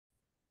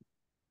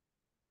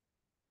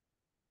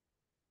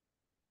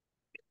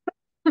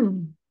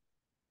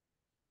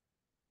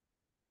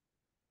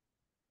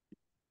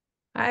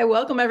Hi,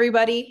 welcome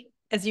everybody.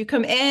 As you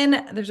come in,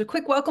 there's a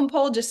quick welcome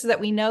poll just so that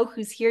we know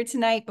who's here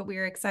tonight, but we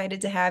are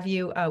excited to have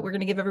you. We're going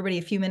to give everybody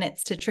a few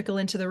minutes to trickle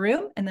into the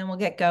room and then we'll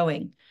get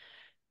going.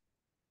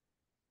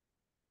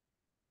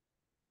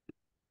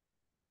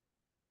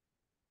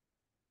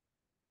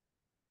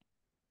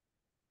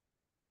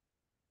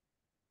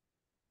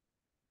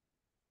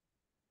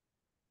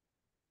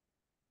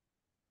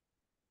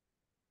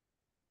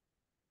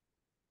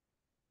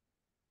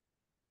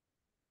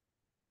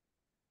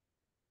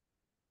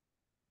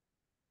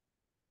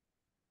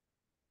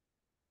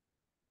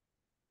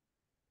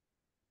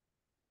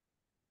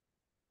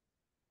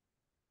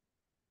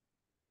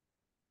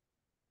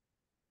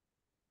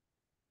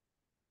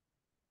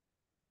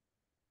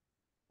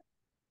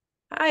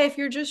 Hi, if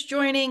you're just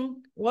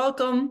joining,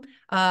 welcome.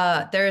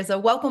 There is a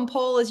welcome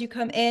poll as you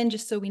come in,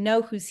 just so we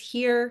know who's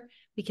here.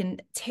 We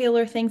can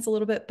tailor things a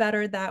little bit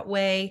better that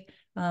way.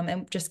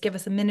 And just give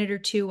us a minute or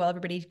two while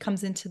everybody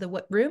comes into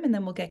the room and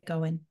then we'll get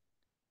going.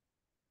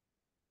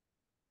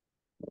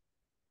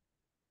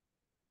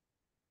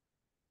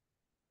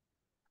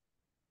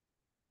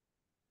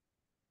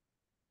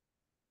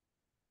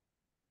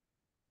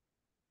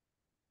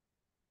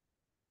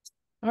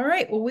 All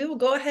right, well, we will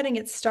go ahead and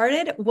get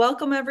started.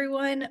 Welcome,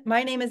 everyone.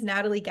 My name is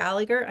Natalie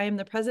Gallagher. I am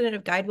the president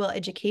of GuideWell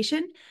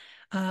Education,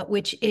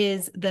 which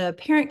is the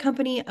parent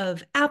company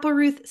of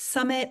Appleruth,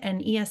 Summit,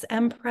 and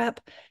ESM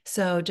Prep.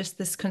 So just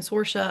this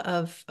consortia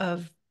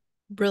of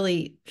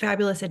really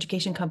fabulous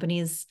education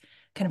companies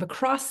kind of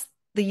across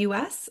the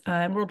US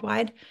and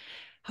worldwide.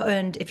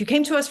 And if you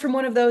came to us from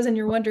one of those and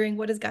you're wondering,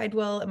 what is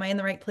GuideWell? Am I in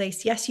the right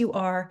place? Yes, you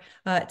are.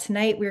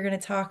 Tonight, we're going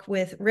to talk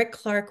with Rick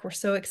Clark. We're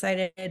so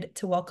excited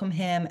to welcome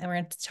him, and we're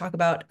going to talk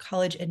about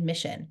college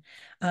admission.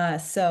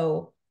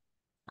 So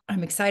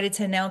I'm excited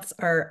to announce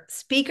our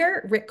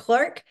speaker, Rick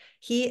Clark.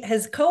 He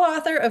is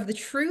co-author of The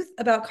Truth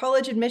About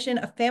College Admission,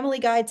 a family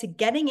guide to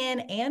getting in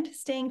and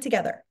staying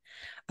together.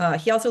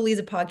 He also leads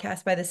a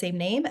podcast by the same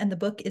name, and the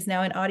book is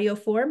now in audio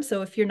form.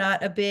 So if you're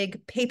not a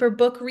big paper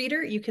book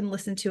reader, you can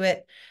listen to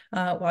it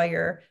while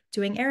you're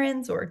doing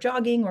errands or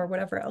jogging or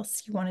whatever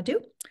else you want to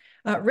do.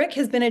 Rick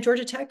has been at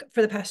Georgia Tech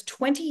for the past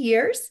 20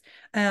 years.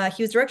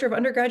 He was director of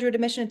undergraduate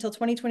admission until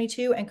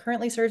 2022 and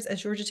currently serves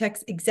as Georgia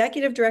Tech's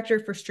executive director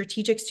for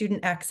strategic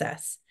student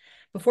access.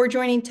 Before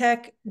joining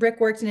Tech, Rick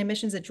worked in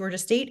admissions at Georgia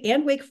State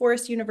and Wake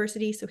Forest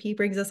University, so he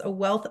brings us a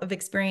wealth of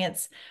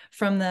experience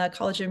from the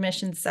college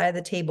admissions side of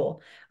the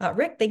table.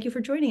 Rick, thank you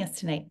for joining us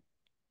tonight.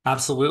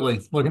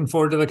 Absolutely. Looking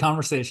forward to the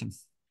conversation.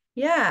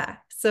 Yeah,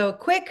 so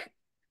quick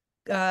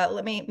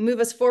let me move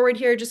us forward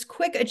here. Just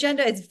quick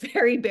agenda. It's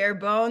very bare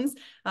bones.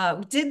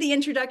 We did the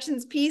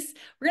introductions piece.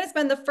 We're going to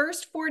spend the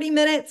first 40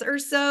 minutes or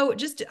so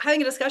just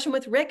having a discussion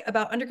with Rick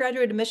about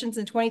undergraduate admissions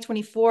in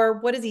 2024.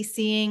 What is he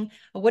seeing?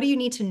 What do you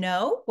need to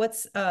know?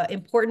 What's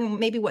important?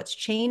 Maybe what's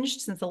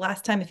changed since the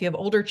last time, if you have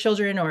older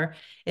children, or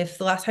if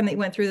the last time that you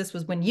went through this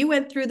was when you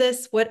went through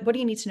this, what do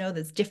you need to know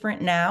that's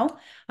different now?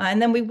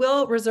 And then we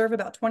will reserve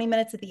about 20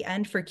 minutes at the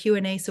end for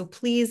Q&A. So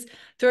please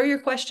throw your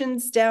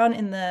questions down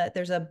in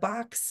there's a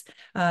box.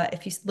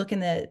 If you look in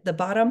the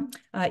bottom,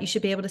 you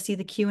should be able to see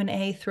the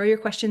Q&A. Throw your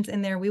questions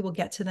in there. We will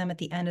get to them at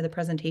the end of the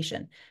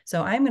presentation.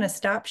 So I'm going to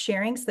stop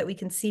sharing so that we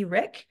can see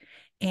Rick,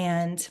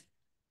 and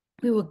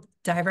we will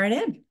dive right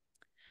in.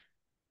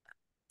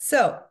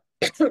 So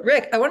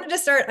Rick, I wanted to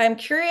start. I'm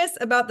curious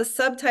about the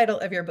subtitle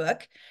of your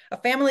book, A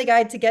Family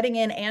Guide to Getting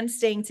In and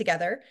Staying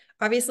Together.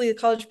 Obviously, the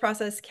college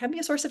process can be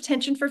a source of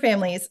tension for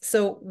families.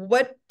 So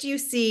what do you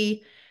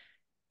see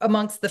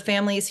amongst the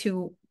families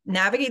who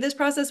navigate this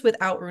process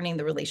without ruining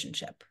the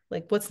relationship?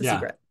 Like, what's the Yeah,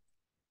 secret?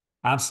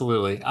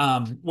 absolutely.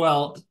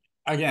 Well,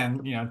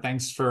 again,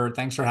 thanks for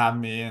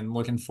having me and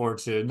looking forward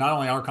to not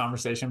only our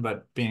conversation,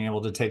 but being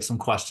able to take some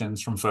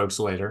questions from folks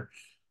later.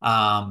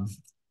 Um,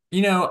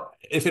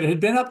 if it had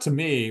been up to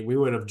me, we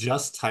would have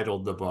just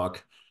titled the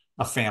book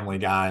A Family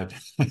Guide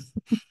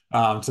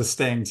to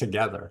Staying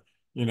Together,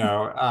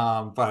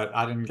 but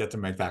I didn't get to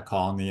make that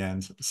call in the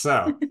end.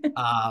 So,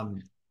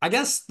 I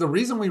guess the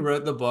reason we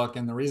wrote the book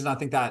and the reason I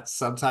think that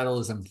subtitle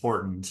is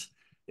important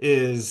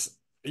is,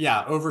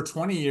 yeah, over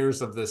 20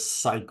 years of this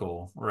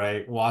cycle,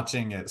 right?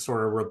 Watching it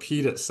sort of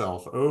repeat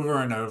itself over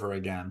and over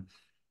again.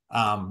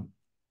 Um,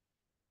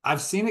 I've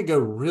seen it go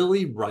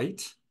really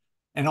right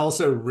and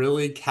also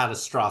really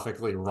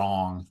catastrophically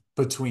wrong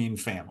between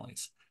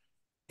families.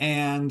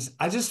 And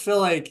I just feel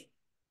like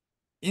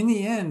in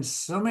the end,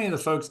 so many of the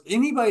folks,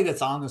 anybody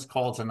that's on this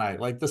call tonight,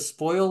 like the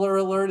spoiler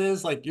alert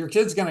is like your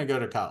kid's going to go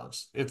to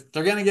college. If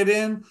they're going to get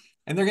in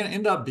and they're going to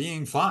end up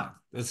being fine,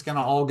 it's going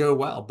to all go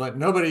well. But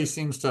nobody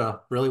seems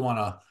to really want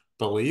to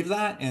believe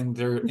that. And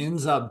there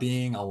ends up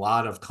being a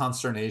lot of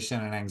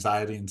consternation and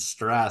anxiety and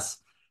stress,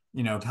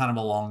 kind of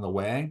along the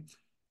way.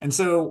 And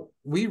so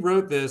we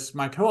wrote this.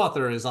 My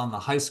co-author is on the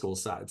high school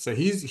side. So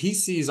he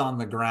sees on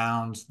the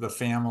ground the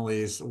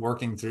families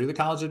working through the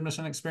college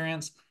admission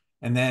experience.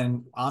 And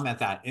then I'm at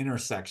that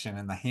intersection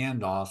and the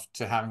handoff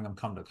to having them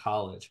come to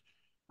college.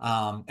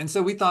 And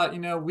so we thought,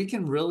 we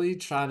can really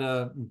try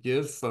to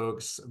give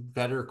folks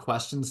better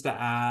questions to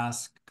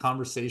ask,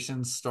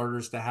 conversations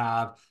starters to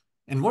have,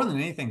 and more than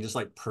anything, just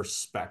like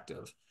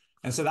perspective.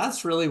 And so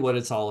that's really what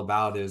it's all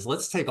about is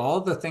let's take all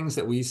the things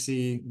that we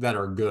see that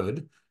are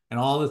good and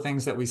all the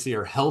things that we see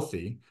are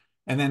healthy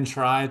and then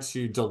try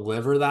to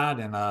deliver that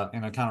in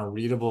a kind of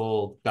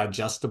readable,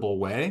 digestible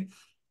way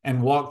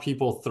and walk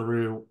people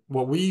through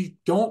what we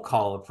don't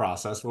call a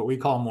process, what we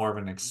call more of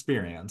an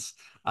experience.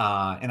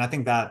 And I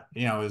think that,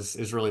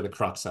 is really the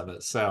crux of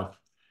it. So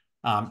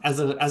as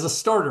a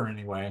starter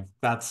anyway,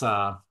 that's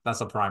a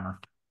primer.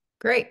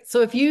 Great. So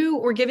if you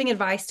were giving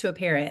advice to a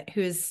parent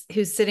who's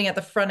sitting at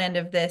the front end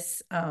of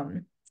this Yeah.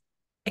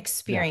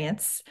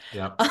 experience,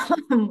 Yeah.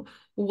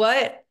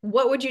 what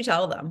would you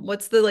tell them?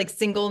 What's the like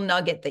single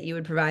nugget that you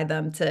would provide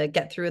them to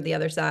get through the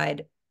other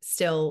side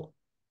still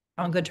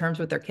on good terms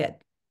with their kid?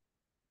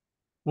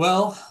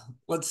 Well,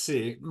 let's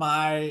see.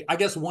 I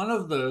guess one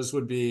of those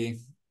would be,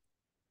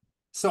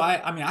 so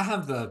I mean, I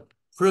have the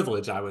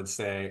privilege, I would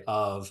say,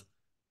 of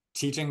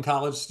teaching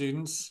college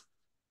students,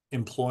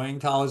 employing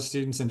college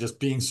students, and just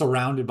being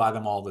surrounded by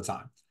them all the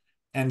time.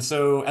 And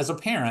so as a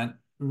parent,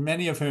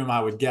 many of whom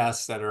I would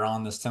guess that are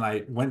on this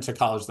tonight went to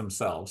college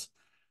themselves.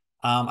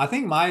 I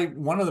think my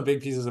one of the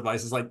big pieces of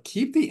advice is like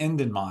keep the end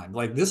in mind.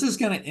 Like this is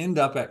going to end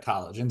up at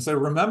college. And so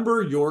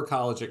remember your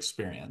college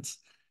experience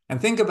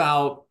and think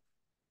about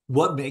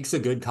what makes a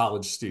good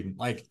college student.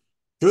 Like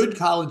good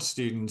college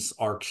students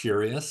are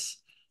curious.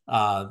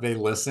 They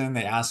listen,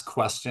 they ask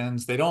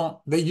questions. They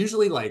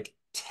usually like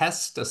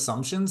test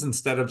assumptions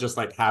instead of just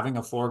like having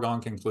a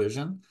foregone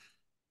conclusion.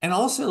 And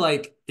also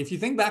like if you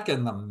think back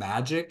in the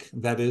magic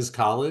that is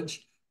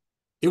college,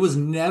 it was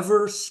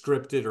never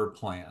scripted or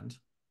planned.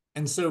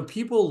 And so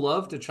people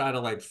love to try to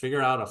like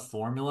figure out a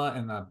formula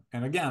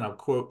and again a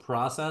quote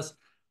process.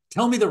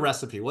 Tell me the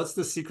recipe. What's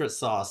the secret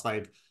sauce?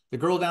 Like the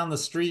girl down the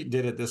street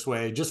did it this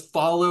way. Just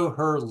follow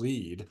her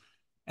lead.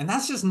 And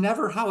that's just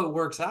never how it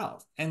works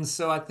out. And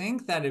so I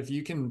think that if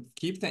you can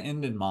keep the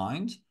end in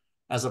mind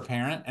as a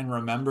parent and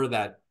remember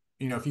that,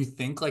 if you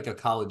think like a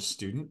college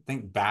student,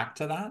 think back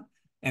to that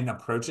and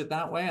approach it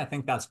that way. I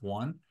think that's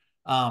one.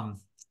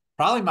 Um,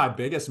 Probably my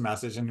biggest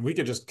message, and we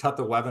could just cut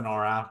the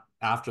webinar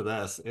after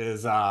this,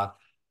 is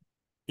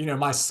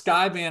my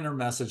sky banner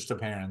message to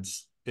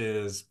parents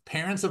is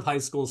parents of high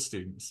school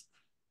students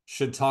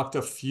should talk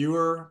to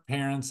fewer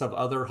parents of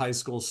other high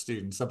school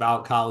students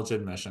about college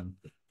admission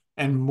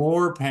and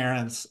more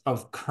parents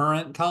of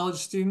current college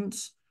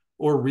students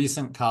or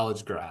recent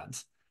college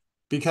grads.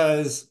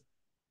 Because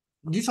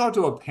you talk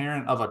to a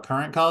parent of a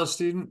current college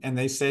student and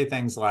they say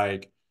things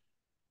like,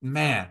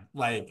 man,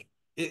 like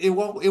it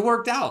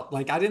worked out.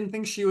 Like I didn't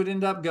think she would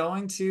end up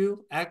going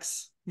to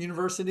X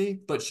university,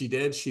 but she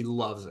did. She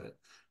loves it.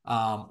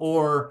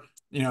 Or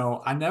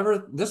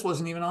this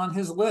wasn't even on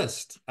his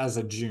list as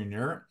a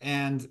junior,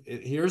 and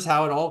here's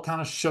how it all kind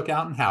of shook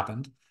out and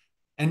happened.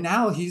 And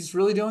now he's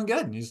really doing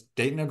good. And he's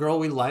dating a girl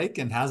we like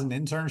and has an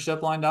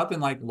internship lined up,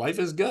 and like life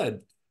is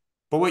good.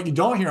 But what you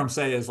don't hear him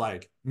say is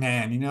like,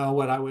 man,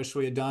 what I wish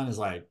we had done is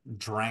like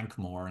drank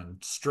more and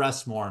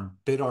stressed more and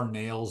bit our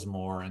nails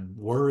more and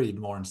worried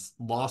more and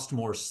lost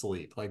more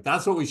sleep. Like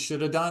that's what we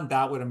should have done.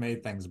 That would have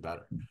made things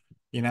better,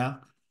 you know?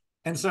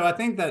 And so I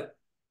think that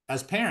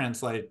as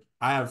parents, like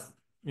I have,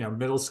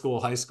 middle school,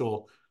 high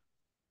school,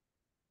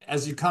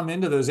 as you come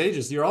into those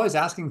ages, you're always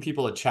asking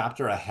people a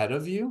chapter ahead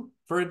of you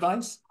for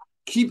advice.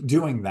 Keep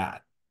doing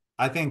that.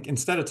 I think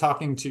instead of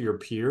talking to your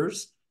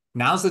peers,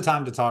 now's the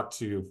time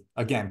to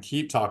again,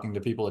 keep talking to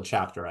people a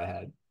chapter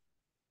ahead.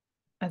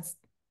 That's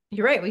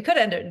You're right. We could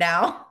end it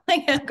now.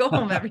 Like, go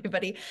home,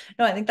 everybody.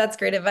 No, I think that's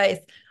great advice.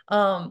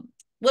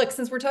 Look,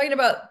 since we're talking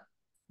about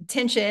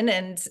tension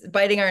and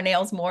biting our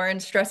nails more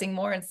and stressing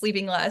more and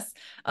sleeping less,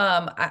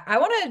 I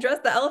want to address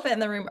the elephant in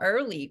the room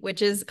early,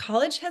 which is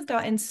college has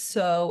gotten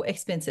so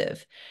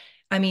expensive.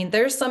 I mean,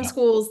 there's some Yeah.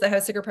 schools that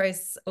have sticker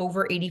price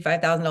over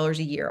 $85,000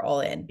 a year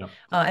all in. Yeah.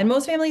 And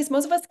most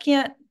of us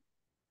can't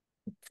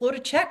float a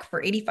check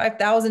for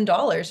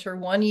 $85,000 for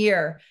 1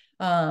 year,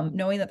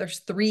 knowing that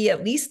there's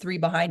at least three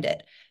behind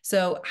it.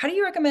 So how do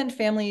you recommend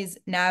families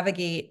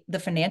navigate the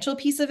financial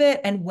piece of it?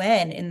 And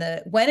when in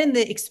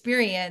the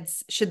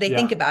experience should they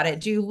think Yeah. about it?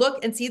 Do you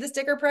look and see the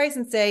sticker price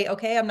and say,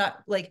 okay, I'm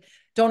not like,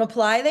 don't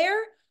apply there?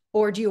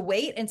 Or do you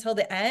wait until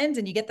the end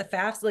and you get the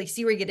FAFSA, like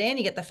see where you get in,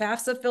 you get the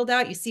FAFSA filled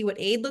out, you see what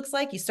aid looks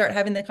like, you start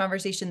having the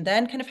conversation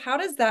then? Kind of how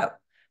does that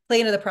play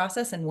into the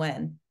process and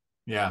when?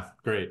 Yeah.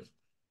 Great.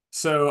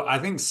 So I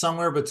think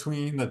somewhere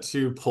between the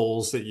two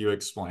poles that you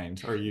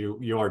explained or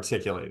you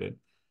articulated,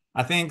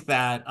 I think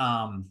that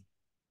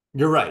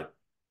you're right.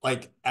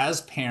 Like as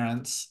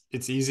parents,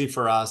 it's easy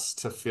for us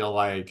to feel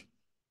like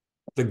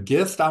the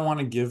gift I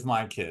want to give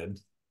my kid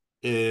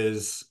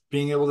is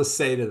being able to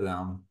say to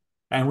them,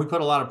 and we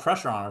put a lot of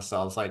pressure on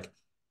ourselves, like,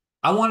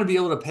 I want to be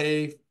able to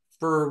pay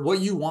for what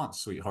you want,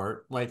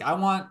 sweetheart. Like, I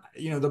want,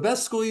 the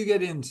best school you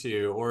get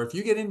into, or if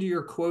you get into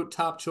your quote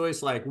top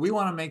choice, like, we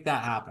want to make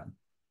that happen.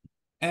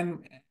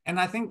 And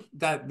I think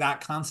that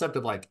that concept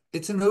of like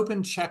it's an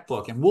open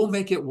checkbook and we'll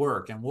make it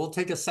work and we'll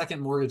take a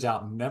second mortgage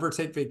out and never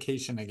take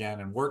vacation again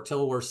and work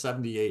till we're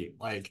 78.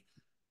 Like,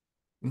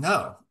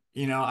 no,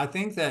 I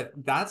think that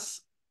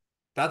that's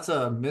that's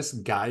a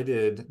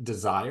misguided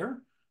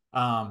desire.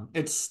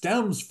 It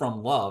stems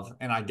from love,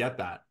 and I get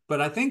that.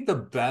 But I think the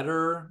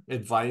better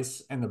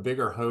advice and the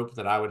bigger hope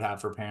that I would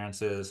have for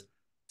parents is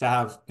to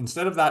have,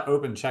 instead of that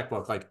open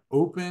checkbook, like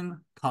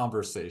open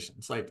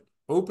conversations, like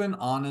open,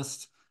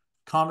 honest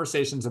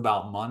conversations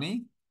about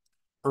money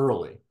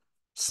early.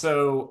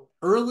 So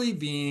early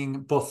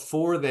being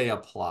before they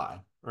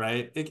apply,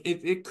 right?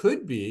 It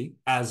could be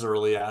as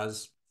early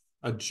as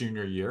a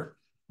junior year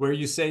where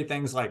you say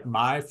things like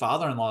my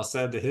father-in-law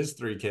said to his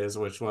three kids,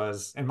 which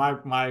was, and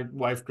my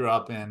wife grew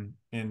up in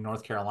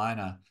North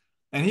Carolina,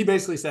 and he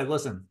basically said,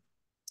 listen,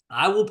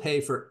 I will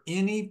pay for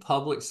any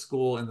public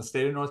school in the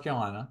state of North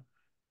Carolina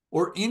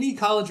or any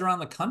college around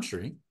the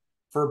country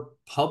for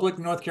public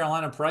North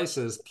Carolina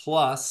prices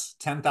plus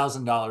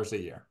 $10,000 a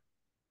year.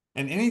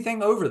 And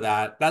anything over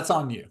that, that's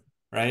on you,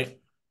 right?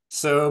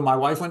 So my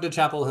wife went to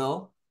Chapel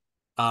Hill.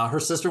 Her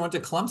sister went to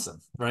Clemson,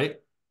 right?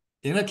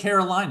 In a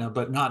Carolina,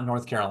 but not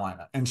North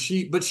Carolina.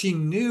 But she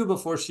knew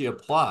before she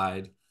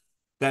applied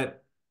that,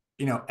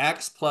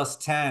 X plus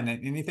 10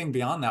 and anything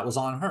beyond that was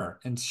on her.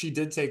 And she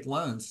did take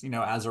loans,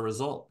 as a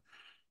result.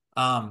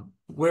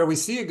 Where we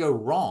see it go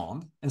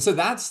wrong. And so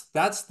that's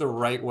the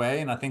right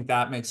way. And I think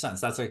that makes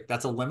sense. That's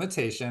a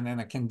limitation and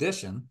a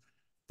condition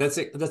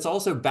that's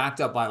also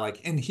backed up by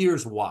like, and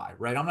here's why,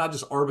 right? I'm not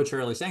just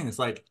arbitrarily saying this.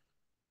 Like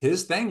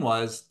his thing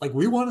was like,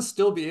 we want to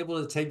still be able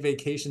to take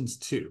vacations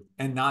too,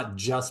 and not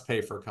just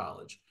pay for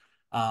college.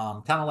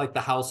 Kind of like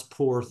the house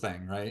poor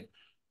thing, right?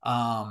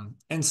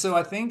 And so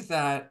I think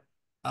that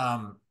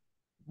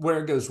where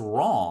it goes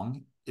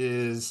wrong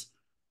is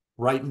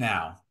right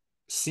now,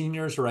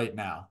 seniors right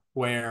now,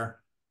 where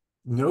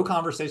no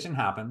conversation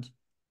happened.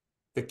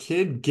 The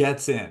kid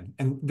gets in.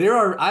 And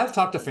I've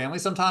talked to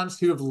families sometimes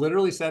who have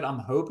literally said, I'm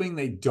hoping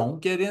they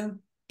don't get in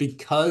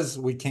because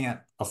we can't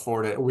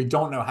afford it. Or we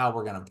don't know how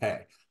we're going to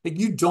pay. Like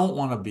you don't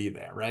want to be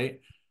there,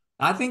 right?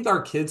 I think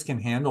our kids can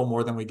handle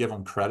more than we give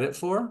them credit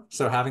for.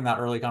 So having that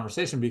early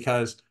conversation,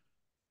 because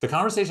the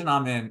conversation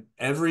I'm in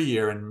every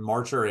year in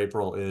March or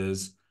April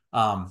is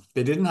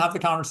they didn't have the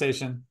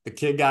conversation. The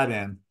kid got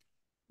in.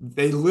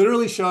 They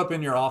literally show up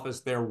in your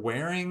office. They're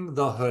wearing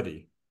the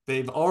hoodie.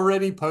 They've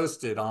already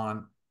posted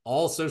on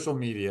all social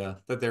media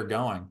that they're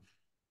going.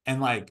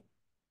 And like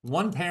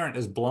one parent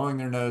is blowing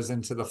their nose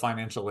into the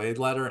financial aid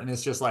letter, and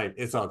it's just like,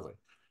 it's ugly.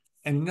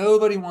 And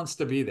nobody wants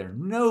to be there.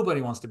 Nobody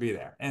wants to be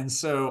there. And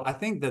so I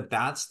think that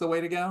that's the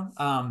way to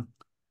go.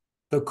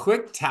 The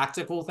quick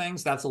tactical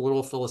things, that's a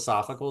little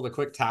philosophical. The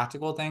quick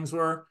tactical things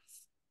were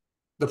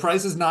the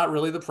price is not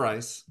really the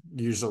price,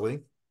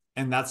 usually.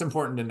 And that's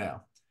important to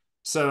know.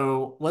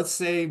 So let's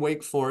say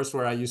Wake Forest,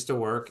 where I used to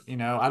work,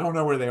 I don't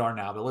know where they are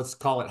now, but let's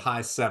call it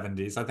high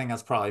 70s. I think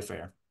that's probably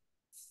fair.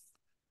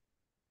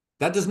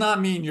 That does not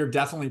mean you're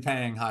definitely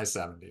paying high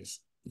 70s.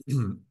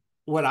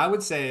 What I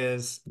would say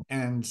is,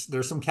 and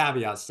there's some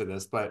caveats to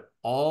this, but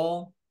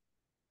all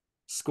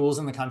schools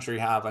in the country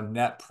have a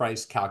net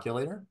price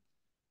calculator.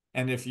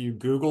 And if you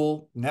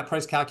Google net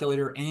price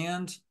calculator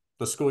and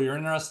the school you're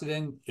interested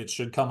in, it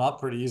should come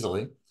up pretty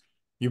easily.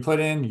 You put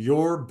in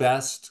your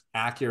best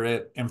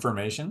accurate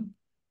information,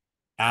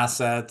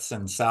 assets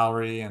and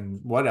salary and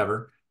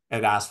whatever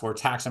it asks for,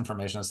 tax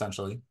information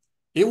essentially.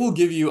 It will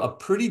give you a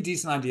pretty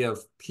decent idea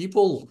of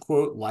people,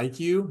 quote, like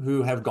you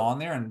who have gone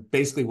there and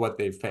basically what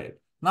they've paid.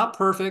 Not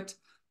perfect,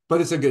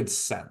 but it's a good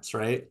sense,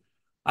 right?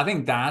 I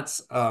think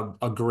that's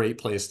a great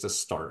place to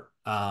start.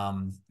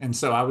 And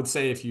so I would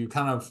say if you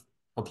kind of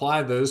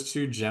apply those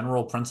two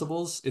general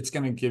principles, it's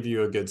going to give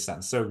you a good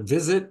sense. So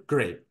visit,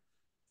 great.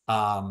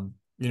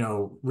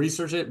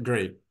 Research it,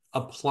 great.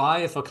 Apply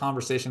if a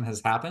conversation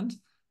has happened,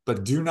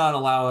 but do not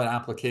allow an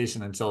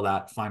application until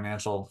that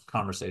financial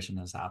conversation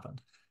has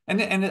happened.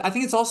 And I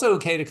think it's also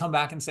okay to come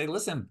back and say,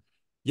 listen,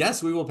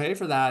 yes, we will pay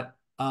for that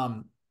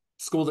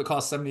school that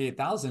costs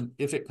 78,000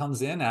 if it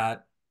comes in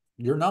at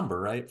your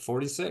number, right?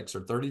 46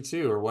 or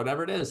 32 or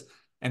whatever it is.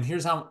 And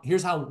here's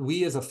how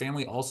we as a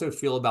family also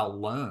feel about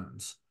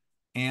loans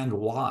and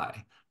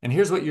why. And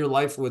here's what your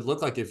life would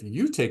look like if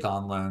you take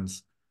on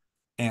loans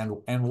and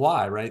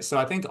why, right? So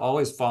I think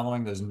always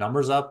following those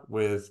numbers up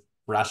with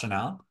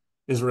rationale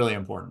is really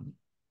important.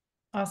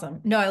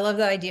 Awesome. No, I love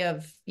the idea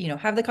of,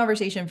 have the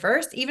conversation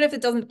first, even if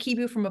it doesn't keep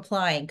you from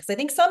applying. Because I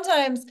think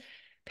sometimes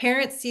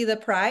parents see the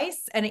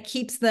price and it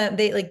keeps them,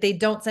 they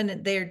don't send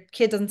it, their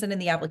kid doesn't send in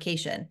the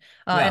application.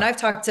 And Yeah. I've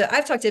talked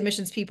to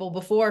admissions people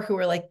before who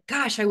were like,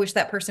 gosh, I wish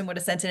that person would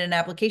have sent in an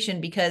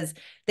application because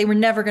they were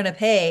never going to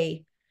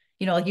pay,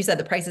 like you said,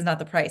 the price is not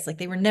the price. Like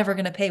they were never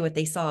going to pay what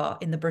they saw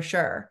in the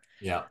brochure.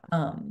 Yeah.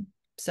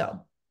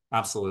 So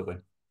Absolutely.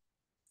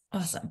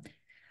 awesome.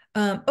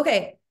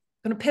 Okay,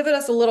 I'm going to pivot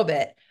us a little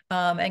bit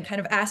and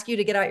kind of ask you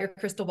to get out your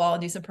crystal ball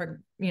and do some,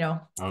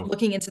 Oh,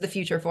 looking into the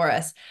future for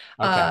us.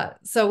 okay.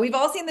 So we've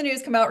all seen the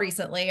news come out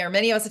recently, or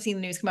many of us have seen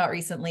the news come out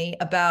recently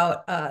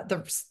about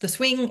the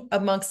swing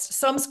amongst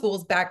some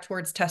schools back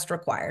towards test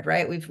required.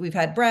 Right? We've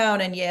had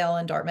Brown and Yale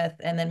and Dartmouth,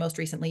 and then most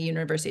recently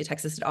University of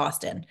Texas at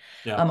Austin,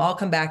 Yeah. all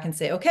come back and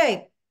say,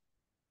 okay,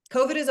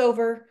 COVID is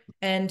over,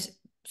 and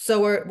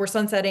So we're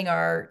sunsetting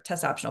our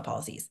test optional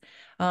policies.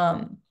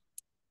 Um,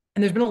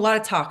 and there's been a lot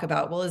of talk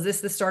about, well, is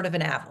this the start of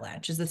an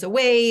avalanche? Is this a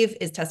wave?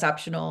 Is test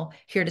optional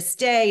here to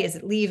stay? Is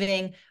it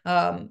leaving?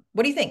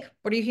 What do you think?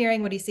 What are you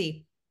hearing? What do you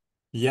see?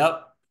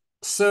 Yep.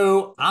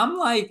 So I'm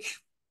like,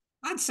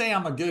 I'd say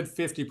I'm a good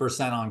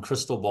 50% on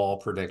crystal ball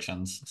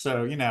predictions.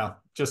 So,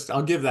 just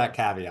I'll give that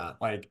caveat.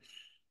 Like,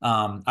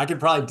 I could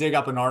probably dig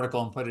up an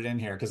article and put it in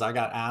here because I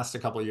got asked a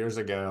couple of years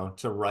ago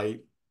to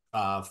write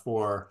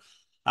for,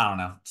 I don't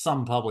know,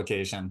 some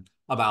publication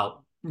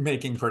about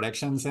making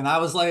predictions. And I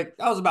was like,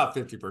 I was about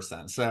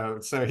 50%.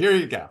 So here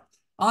you go.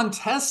 On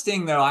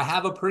testing, though, I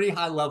have a pretty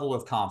high level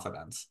of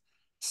confidence.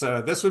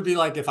 So this would be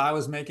like if I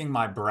was making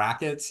my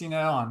brackets,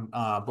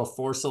 on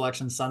before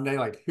selection Sunday,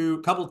 like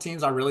couple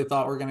teams I really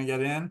thought were going to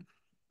get in.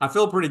 I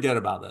feel pretty good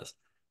about this.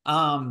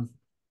 Um,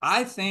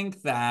 I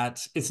think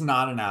that it's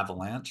not an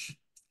avalanche.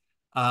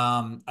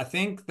 I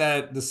think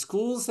that the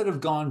schools that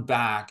have gone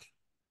back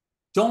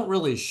don't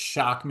really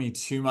shock me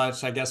too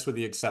much, I guess, with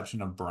the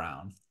exception of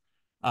Brown.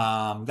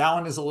 That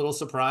one is a little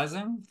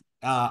surprising.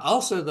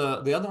 Also,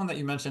 the other one that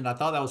you mentioned, I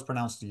thought that was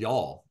pronounced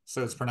y'all,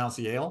 so it's pronounced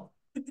Yale.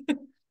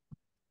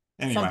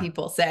 Some Anyway.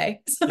 people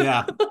say.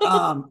 Yeah.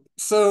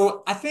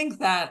 So I think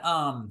that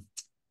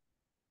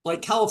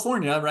like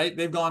California, right?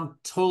 They've gone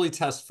totally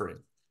test free,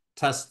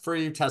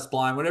 test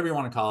blind, whatever you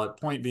want to call it.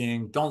 Point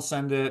being, don't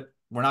send it.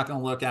 We're not going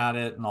to look at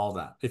it and all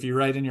that. If you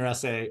write in your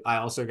essay, I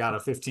also got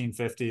a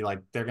 1550,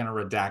 like they're going to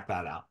redact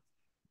that out.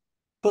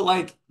 But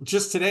like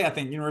just today, I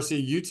think University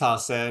of Utah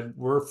said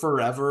we're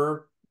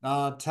forever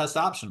test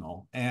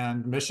optional.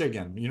 And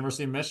Michigan,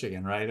 University of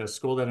Michigan, right? A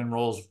school that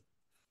enrolls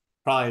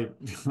probably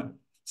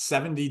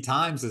 70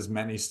 times as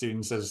many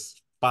students as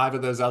five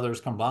of those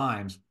others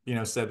combined,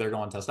 said they're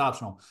going test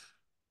optional.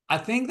 I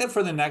think that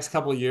for the next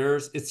couple of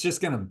years, it's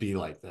just going to be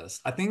like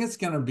this. I think it's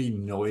going to be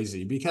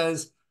noisy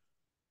because,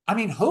 I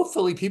mean,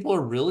 hopefully people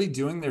are really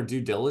doing their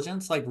due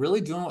diligence, like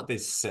really doing what they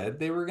said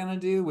they were going to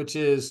do, which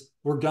is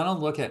we're going to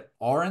look at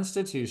our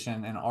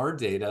institution and our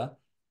data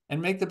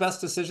and make the best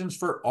decisions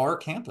for our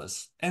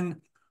campus. And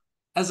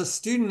as a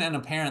student and a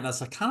parent,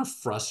 that's like kind of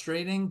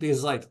frustrating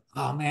because like,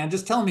 oh man,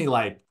 just tell me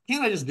like,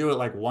 can't I just do it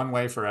like one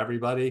way for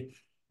everybody?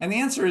 And the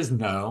answer is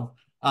no.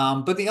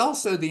 But the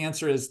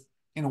answer is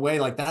in a way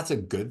like that's a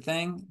good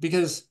thing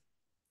because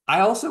I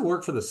also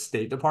work for the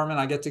State Department.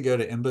 I get to go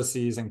to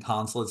embassies and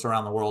consulates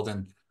around the world.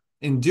 And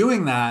in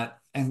doing that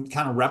and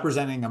kind of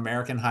representing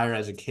American higher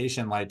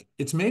education, like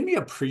it's made me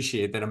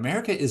appreciate that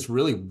America is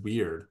really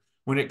weird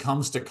when it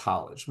comes to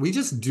college. We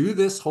just do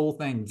this whole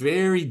thing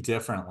very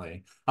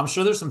differently. I'm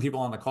sure there's some people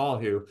on the call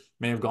who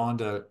may have gone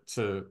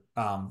to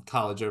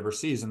college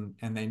overseas and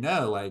they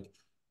know like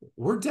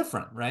we're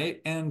different,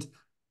 right? And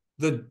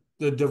the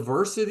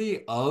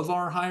diversity of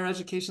our higher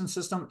education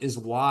system is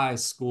why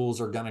schools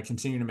are going to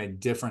continue to make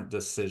different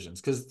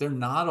decisions because they're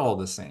not all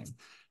the same.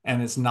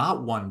 And it's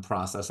not one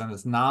process and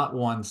it's not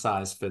one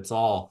size fits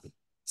all.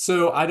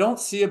 So I don't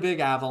see a big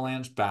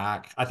avalanche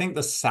back. I think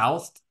the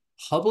South,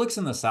 Publix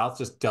in the South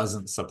just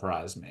doesn't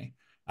surprise me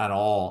at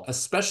all,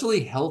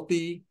 especially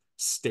healthy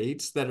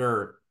states that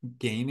are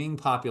gaining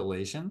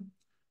population.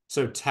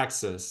 So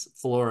Texas,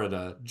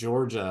 Florida,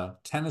 Georgia,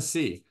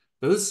 Tennessee,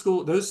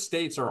 those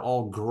states are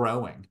all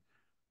growing.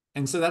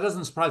 And so that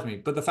doesn't surprise me.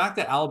 But the fact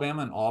that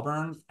Alabama and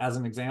Auburn, as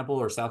an example,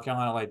 or South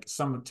Carolina, like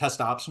some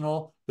test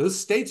optional, those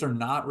states are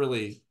not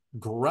really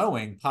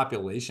growing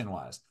population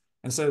wise.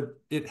 And so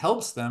it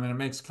helps them and it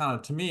makes kind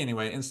of, to me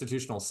anyway,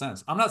 institutional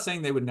sense. I'm not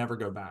saying they would never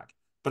go back,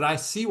 but I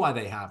see why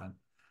they haven't.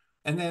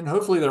 And then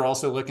hopefully they're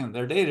also looking at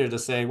their data to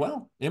say,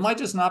 well, it might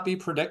just not be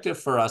predictive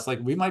for us. Like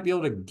we might be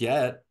able to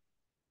get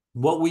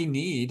what we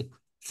need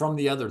from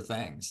the other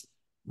things.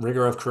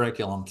 Rigor of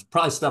curriculum,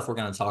 probably stuff we're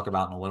going to talk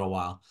about in a little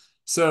while.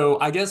 So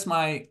I guess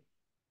that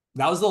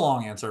was the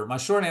long answer. My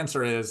short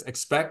answer is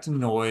expect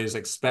noise,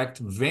 expect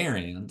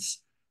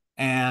variance.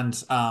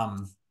 And I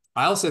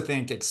also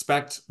think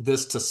expect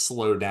this to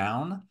slow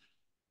down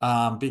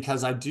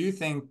because I do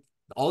think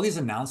all these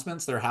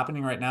announcements that are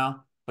happening right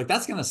now, like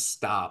that's going to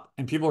stop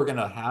and people are going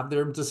to have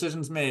their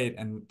decisions made.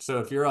 And so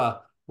if you're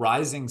a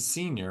rising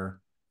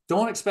senior,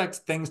 don't expect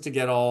things to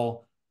get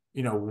all,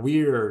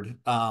 weird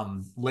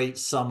late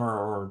summer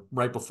or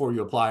right before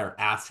you apply or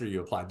after you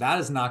apply.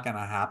 That is not going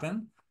to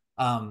happen.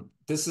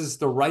 This is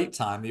the right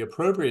time, the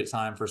appropriate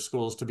time for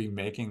schools to be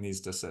making these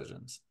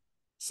decisions.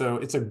 So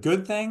it's a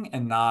good thing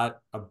and not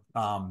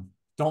don't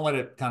let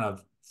it kind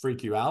of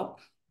freak you out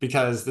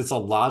because it's a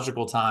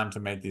logical time to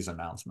make these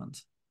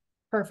announcements.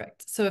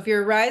 Perfect. So if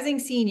you're a rising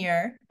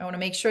senior, I want to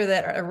make sure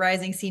that our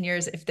rising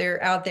seniors, if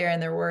they're out there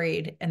and they're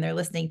worried and they're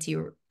listening to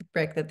you,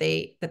 Rick, that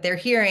they're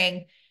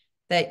hearing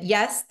that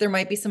yes, there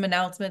might be some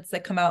announcements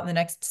that come out in the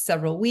next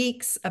several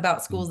weeks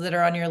about schools that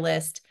are on your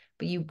list,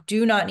 but you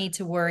do not need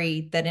to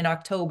worry that in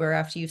October,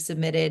 after you've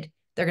submitted,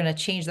 they're going to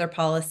change their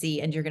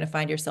policy and you're going to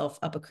find yourself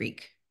up a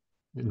creek.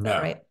 Is that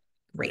No. right?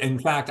 Great. In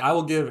fact, I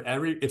will give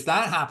if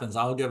that happens,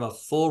 I will give a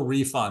full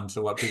refund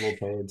to what people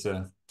paid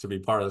to be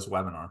part of this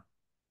webinar.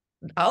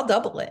 I'll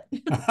double it.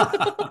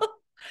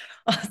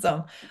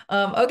 Awesome.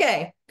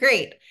 Okay,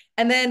 great.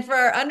 And then for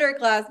our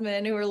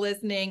underclassmen who are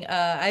listening,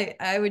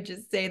 I would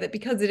just say that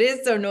because it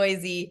is so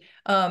noisy,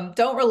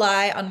 don't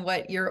rely on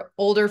what your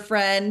older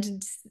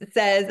friend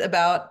says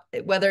about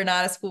whether or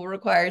not a school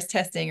requires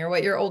testing or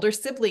what your older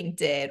sibling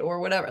did or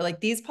whatever. Like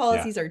these Yeah,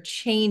 policies are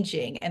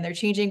changing and they're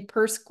changing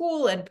per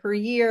school and per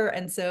year.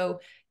 And so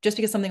just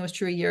because something was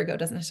true a year ago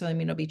doesn't necessarily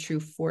mean it'll be true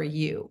for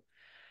you.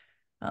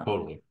 Um,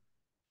 totally.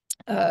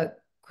 uh,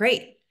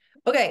 Great.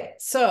 Okay,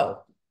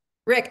 so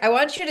Rick, I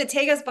want you to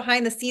take us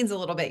behind the scenes a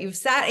little bit. You've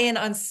sat in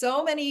on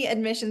so many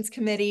admissions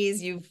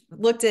committees. You've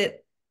looked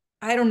at,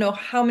 I don't know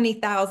how many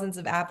thousands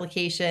of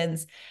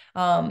applications.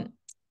 Um,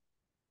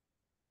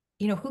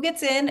 who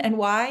gets in and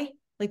why?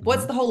 Like,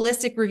 what's the Mhm.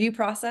 holistic review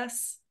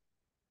process?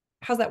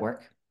 How's that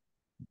work?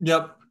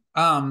 Yep.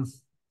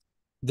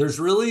 There's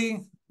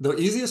really the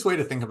easiest way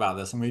to think about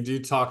this, and we do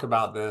talk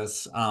about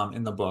this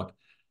in the book,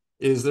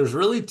 is there's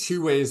really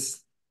two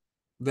ways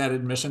that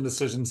admission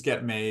decisions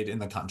get made in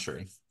the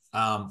country.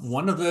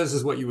 One of those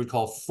is what you would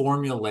call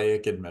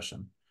formulaic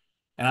admission.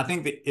 And I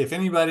think that if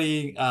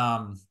anybody,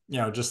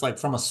 just like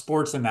from a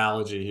sports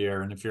analogy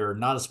here, and if you're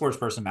not a sports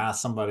person,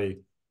 ask somebody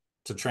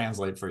to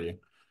translate for you.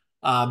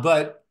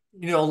 But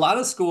a lot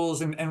of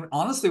schools, and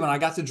honestly, when I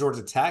got to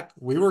Georgia Tech,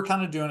 we were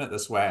kind of doing it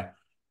this way.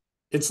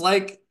 It's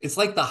like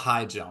the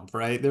high jump,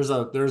 right? There's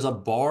a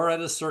bar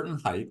at a certain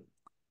height,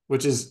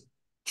 which is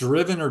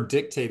driven or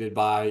dictated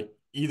by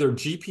either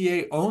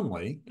GPA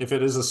only, if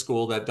it is a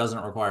school that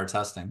doesn't require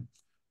testing,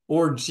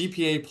 or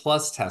GPA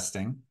plus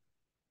testing.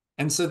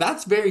 And so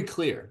that's very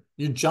clear.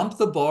 You jump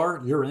the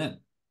bar, you're in.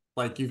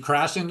 Like you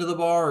crash into the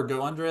bar or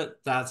go under it,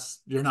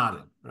 you're not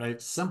in,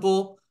 right?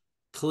 Simple,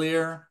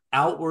 clear,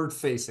 outward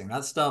facing.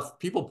 That stuff,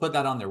 people put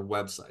that on their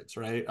websites,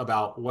 right?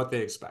 About what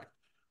they expect.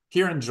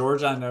 Here in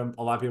Georgia, I know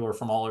a lot of people are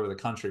from all over the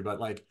country, but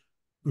like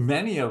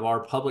many of our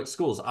public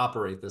schools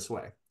operate this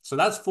way. So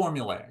that's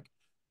formulaic.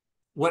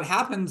 What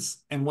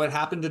happens and what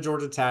happened to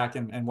Georgia Tech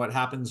and what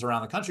happens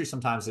around the country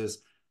sometimes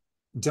is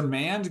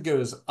demand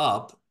goes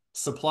up,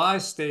 supply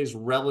stays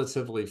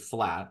relatively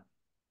flat,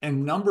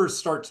 and numbers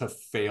start to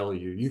fail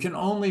you. You can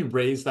only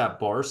raise that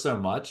bar so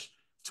much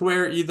to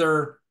where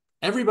either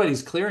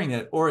everybody's clearing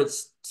it or it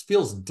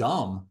feels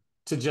dumb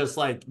to just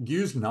like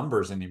use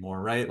numbers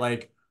anymore, right?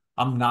 Like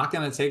I'm not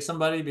going to take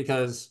somebody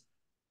because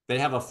they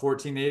have a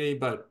 1480,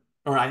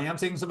 or I am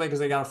taking somebody because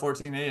they got a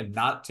 1480 and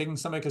not taking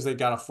somebody because they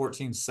got a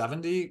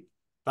 1470.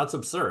 That's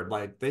absurd.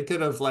 Like they could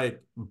have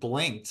like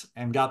blinked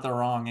and got the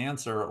wrong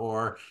answer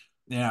or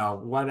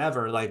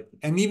whatever. Like,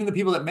 and even the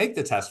people that make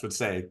the test would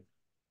say,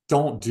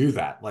 don't do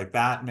that. Like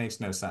that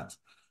makes no sense.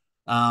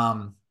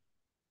 Um,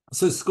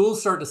 so schools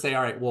start to say,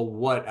 all right, well,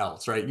 what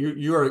else, right?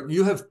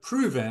 You have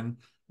proven,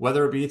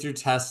 whether it be through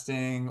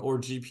testing or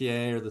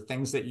GPA or the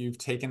things that you've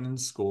taken in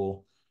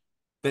school,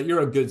 that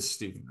you're a good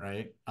student,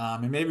 right?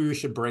 And maybe we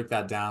should break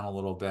that down a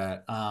little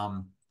bit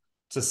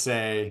to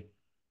say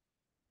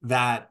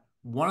that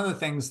one of the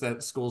things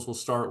that schools will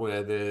start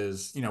with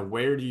is,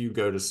 where do you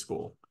go to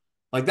school?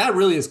 Like that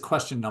really is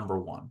question number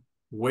one.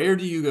 Where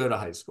do you go to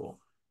high school?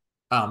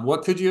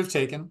 What could you have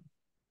taken?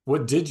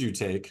 What did you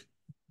take?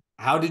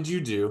 How did you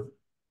do?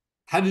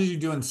 How did you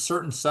do in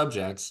certain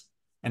subjects?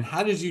 And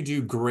how did you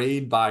do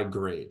grade by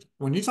grade?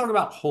 When you talk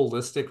about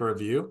holistic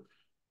review,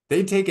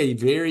 they take a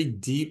very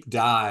deep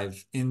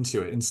dive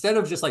into it. Instead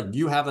of just like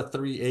you have a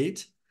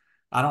 3.8,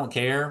 I don't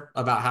care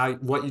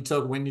about what you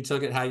took, when you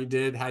took it, how you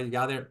did, how you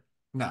got there.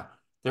 No,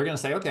 they're going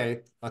to say,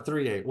 okay, a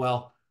 3.8.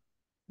 Well,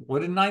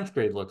 what did ninth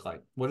grade look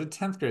like? What did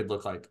 10th grade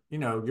look like?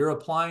 You're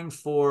applying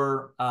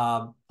for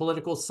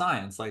political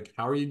science. Like,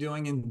 how are you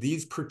doing in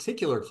these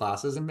particular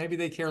classes? And maybe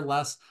they care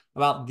less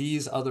about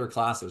these other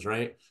classes,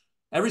 right?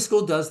 Every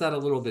school does that a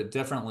little bit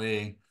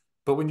differently.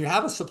 But when you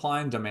have a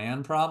supply and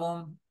demand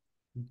problem,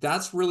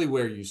 that's really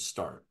where you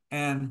start.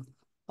 And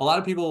a lot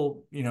of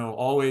people,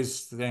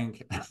 always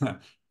think,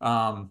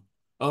 um,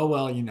 oh,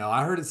 well,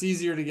 I heard it's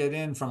easier to get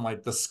in from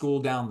like the school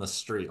down the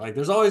street. Like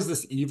there's always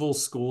this evil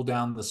school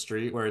down the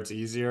street where it's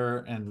easier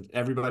and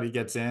everybody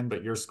gets in,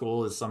 but your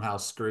school is somehow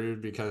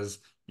screwed because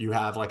you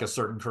have like a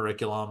certain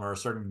curriculum or a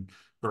certain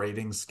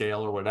grading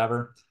scale or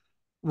whatever.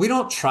 We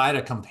don't try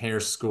to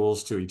compare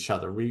schools to each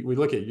other. We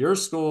look at your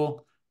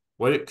school,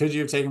 could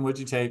you have taken, what'd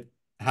you take,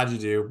 how'd you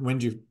do, when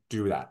did you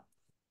do that?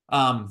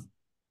 Um,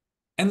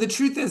 and the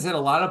truth is that a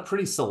lot of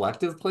pretty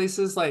selective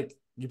places, like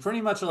you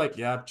pretty much are like,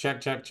 yeah,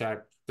 check, check,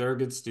 check. They're a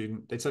good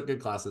student. They took good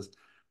classes.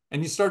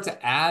 And you start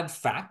to add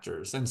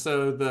factors. And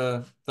so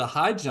the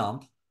high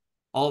jump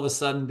all of a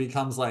sudden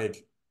becomes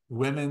like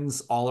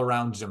women's all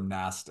around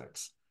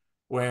gymnastics,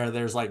 where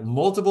there's like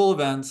multiple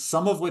events,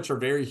 some of which are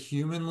very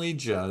humanly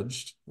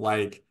judged,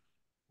 like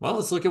well,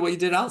 let's look at what you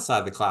did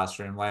outside the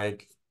classroom.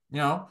 Like,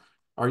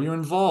 are you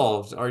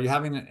involved? Are you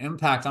having an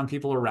impact on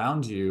people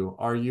around you?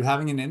 Are you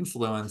having an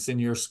influence in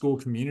your school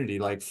community?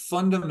 Like,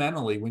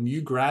 fundamentally, when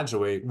you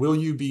graduate, will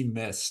you be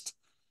missed?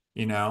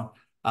 You know,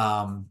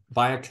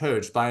 by a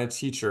coach, by a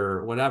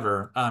teacher,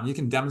 whatever. You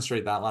can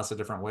demonstrate that lots of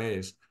different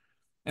ways.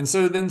 And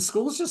so then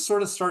schools just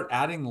sort of start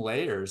adding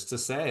layers to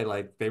say,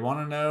 like, they want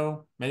to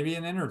know maybe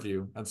an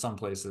interview at some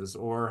places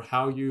or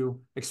how you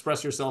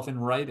express yourself in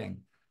writing,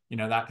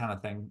 that kind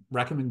of thing.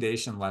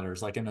 Recommendation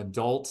letters, like an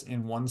adult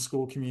in one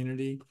school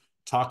community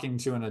talking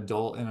to an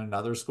adult in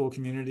another school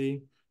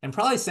community and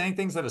probably saying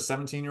things that a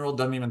 17-year-old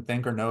doesn't even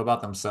think or know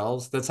about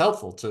themselves. That's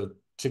helpful to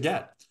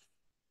get.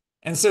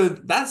 And so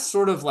that's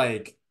sort of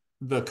like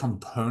the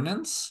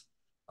components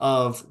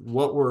of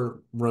what we're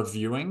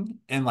reviewing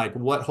and like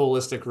what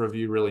holistic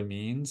review really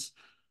means.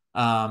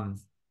 Um,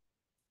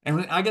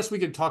 and I guess we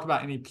could talk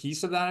about any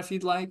piece of that if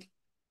you'd like.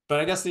 But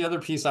I guess the other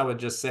piece I would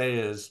just say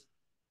is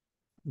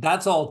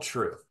that's all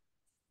true.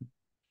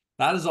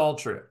 That is all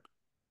true.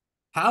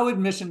 How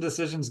admission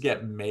decisions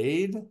get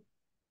made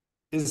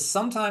is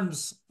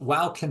sometimes,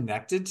 while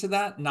connected to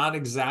that, not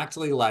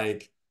exactly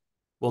like,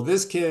 well,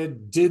 this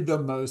kid did the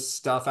most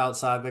stuff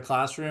outside the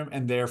classroom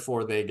and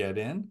therefore they get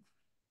in.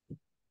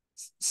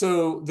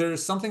 So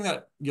there's something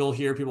that you'll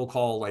hear people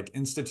call like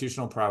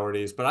institutional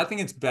priorities, but I think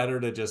it's better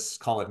to just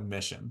call it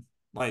mission.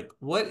 Like,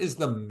 what is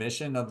the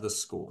mission of the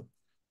school?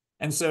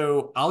 And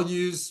so I'll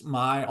use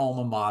my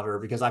alma mater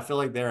because I feel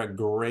like they're a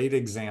great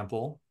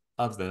example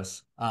of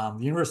this. The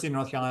University of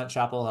North Carolina at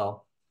Chapel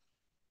Hill.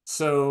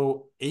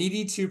 So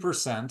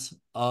 82%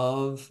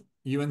 of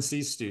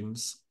UNC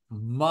students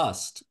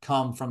must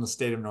come from the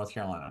state of North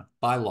Carolina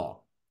by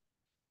law,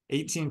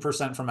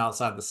 18% from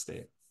outside the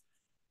state,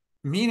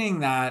 meaning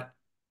that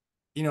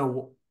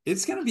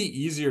it's going to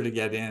be easier to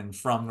get in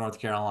from North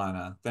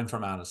Carolina than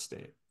from out of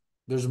state.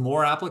 There's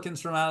more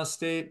applicants from out of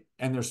state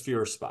and there's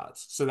fewer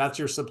spots. So that's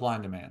your supply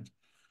and demand.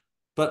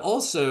 But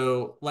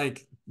also,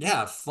 like,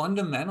 yeah,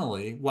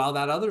 fundamentally, while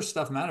that other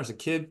stuff matters, a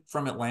kid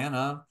from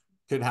Atlanta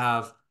could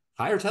have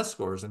higher test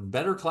scores and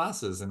better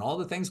classes and all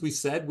the things we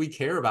said we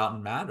care about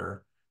and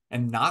matter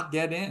and not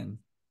get in.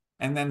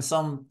 And then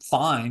some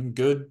fine,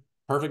 good,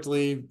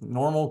 perfectly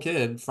normal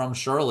kid from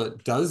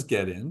Charlotte does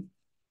get in.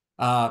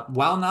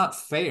 While not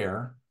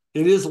fair,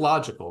 it is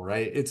logical,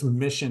 right? It's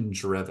mission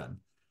driven.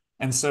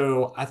 And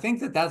so I think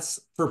that that's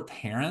for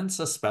parents,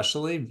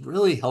 especially,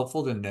 really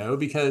helpful to know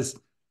because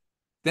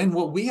then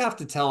what we have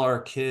to tell our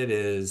kid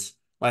is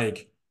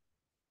like,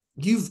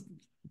 you've,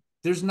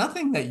 there's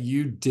nothing that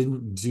you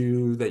didn't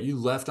do that you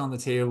left on the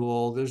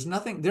table. There's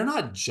nothing, they're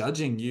not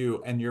judging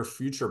you and your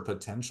future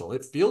potential.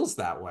 It feels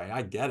that way.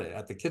 I get it.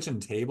 At the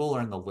kitchen table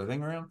or in the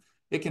living room,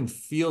 it can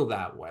feel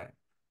that way.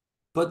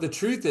 But the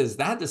truth is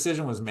that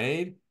decision was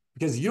made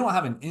because you don't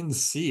have an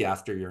NC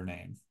after your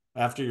name,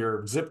 after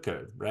your zip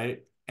code,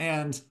 right?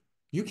 And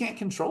you can't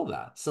control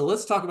that. So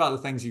let's talk about the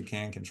things you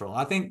can control.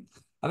 I think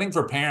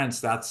for parents,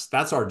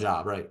 that's our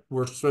job, right?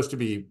 We're supposed to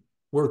be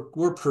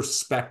we're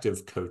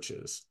perspective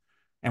coaches.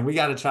 And we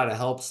got to try to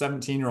help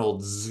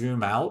 17-year-olds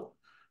zoom out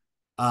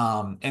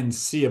and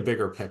see a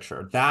bigger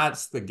picture.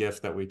 That's the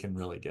gift that we can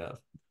really give.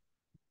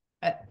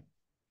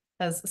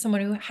 As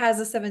someone who has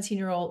a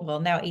 17-year-old, well,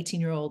 now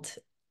 18-year-old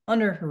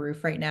under her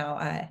roof right now,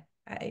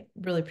 I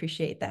really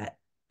appreciate that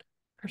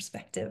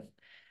perspective.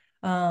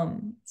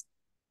 Um,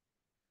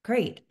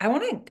 Great. I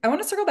want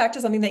to circle back to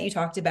something that you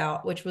talked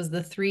about, which was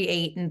the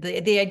 3-8 and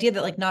the idea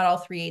that like not all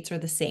 3-8s are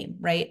the same,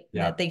 right?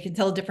 Yeah. That they can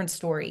tell a different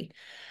story.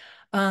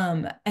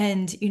 And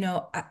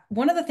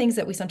one of the things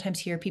that we sometimes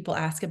hear people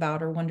ask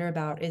about or wonder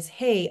about is,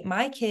 hey,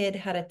 my kid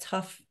had a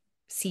tough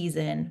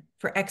season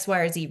for X, Y,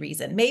 or Z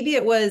reason. Maybe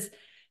it was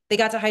they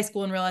got to high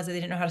school and realized that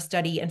they didn't know how to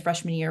study and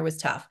freshman year was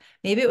tough.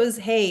 Maybe it was,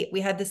 hey, we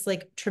had this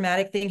like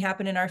traumatic thing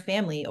happen in our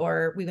family,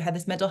 or we had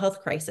this mental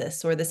health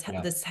crisis, or this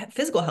Yeah. this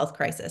physical health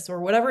crisis, or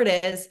whatever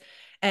it is,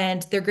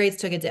 and their grades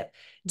took a dip.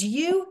 Do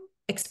you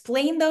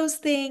explain those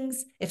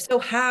things? If so,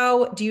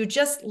 how? Do you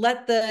just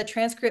let the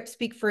transcript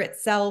speak for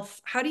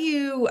itself? How do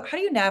you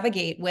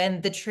navigate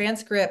when the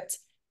transcript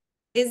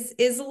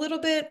is a little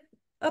bit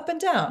up and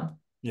down?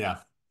 Yeah,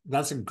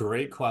 that's a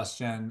great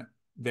question.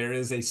 There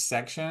is a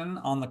section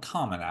on the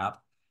Common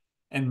App,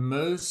 and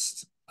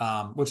most,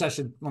 which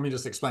let me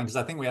just explain because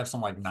I think we have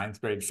some like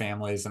ninth grade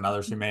families and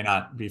others who may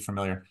not be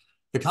familiar.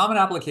 The Common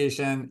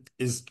Application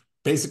is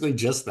basically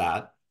just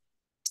that.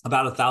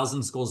 About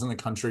 1,000 schools in the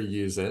country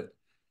use it.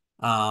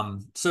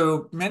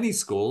 So many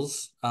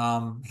schools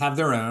have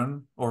their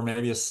own or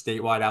maybe a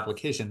statewide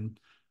application.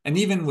 And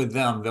even with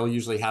them, they'll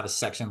usually have a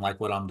section like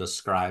what I'm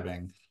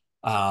describing,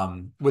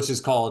 which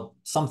is called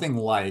something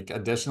like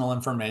additional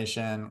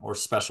information or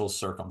special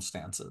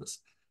circumstances.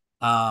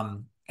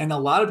 And a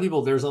lot of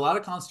people, there's a lot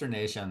of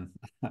consternation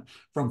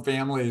from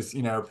families,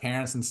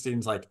 parents and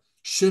students like,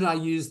 should I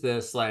use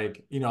this?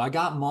 Like, I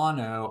got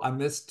mono. I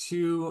missed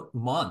 2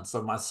 months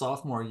of my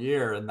sophomore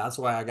year, and that's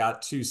why I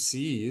got 2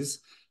 Cs.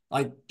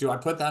 Like, do I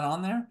put that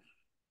on there?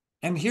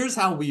 And here's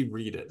how we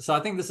read it. So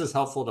I think this is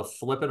helpful to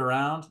flip it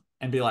around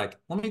and be like,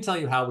 let me tell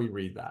you how we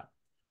read that.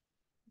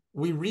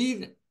 We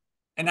read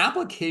an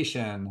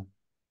application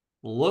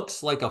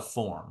looks like a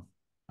form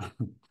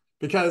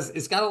because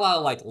it's got a lot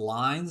of like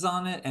lines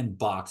on it and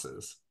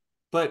boxes.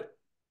 But,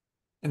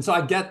 and so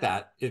I get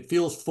that. It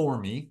feels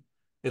formy.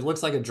 It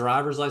looks like a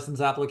driver's license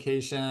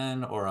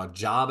application or a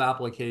job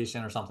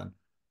application or something.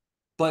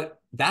 But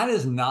that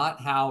is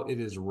not how it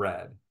is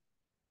read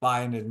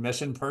by an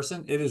admission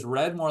person. It is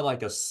read more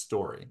like a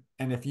story.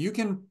 And if you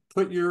can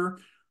put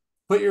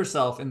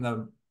yourself in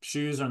the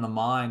shoes or in the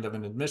mind of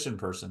an admission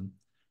person,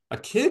 a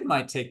kid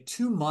might take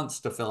 2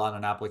 months to fill out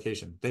an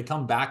application. They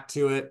come back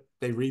to it,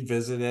 they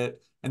revisit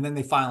it, and then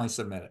they finally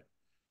submit it.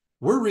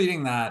 We're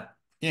reading that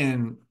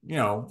in,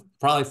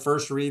 probably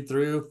first read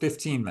through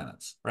 15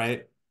 minutes,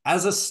 right?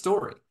 As a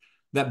story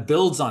that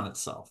builds on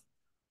itself.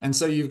 And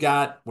so you've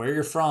got where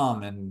you're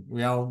from and,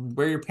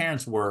 where your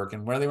parents work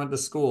and where they went to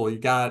school.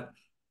 You've got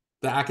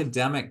the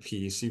academic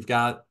piece, you've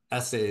got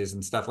essays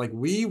and stuff. Like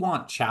we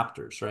want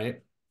chapters,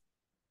 right?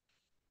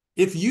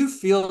 If you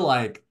feel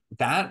like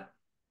that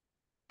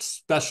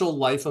special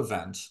life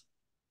event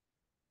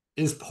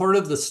is part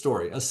of the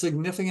story, a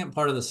significant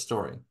part of the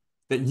story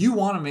that you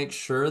want to make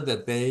sure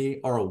that they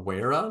are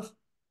aware of,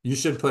 you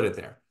should put it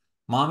there.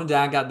 Mom and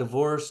dad got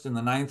divorced in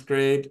the ninth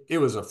grade. It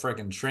was a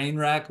freaking train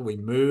wreck. We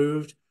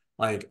moved,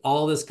 like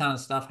all this kind of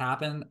stuff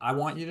happened. I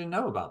want you to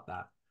know about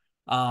that.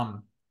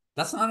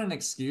 That's not an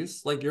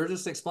excuse. Like you're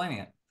just explaining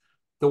it.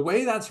 The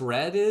way that's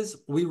read is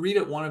we read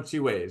it one of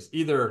two ways.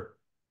 Either,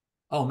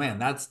 oh man,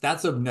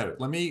 that's of note.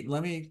 Let me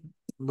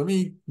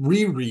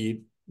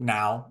reread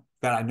now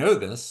that I know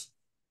this,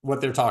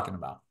 what they're talking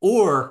about.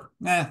 Or,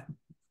 that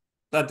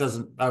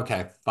doesn't,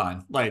 okay,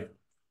 fine. Like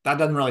that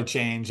doesn't really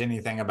change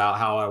anything about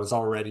how I was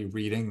already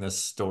reading this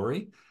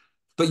story.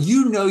 But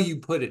you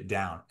put it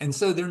down. And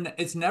so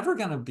it's never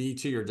going to be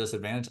to your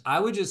disadvantage. I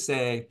would just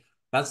say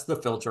that's the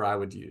filter I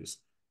would use.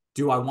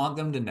 Do I want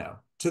them to know?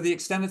 To the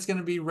extent it's going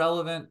to be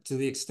relevant, to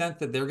the extent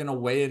that they're going to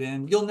weigh it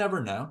in, you'll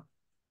never know.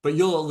 But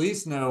you'll at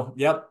least know,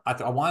 yep,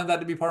 I wanted that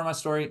to be part of my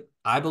story.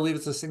 I believe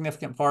it's a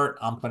significant part.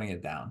 I'm putting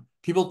it down.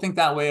 People think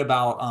that way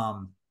about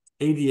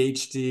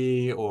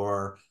ADHD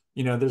or,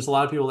 there's a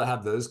lot of people that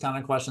have those kind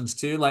of questions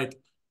too. Like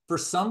for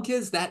some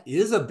kids, that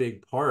is a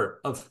big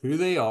part of who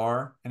they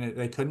are, and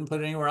they couldn't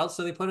put it anywhere else,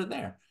 so they put it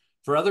there.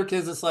 For other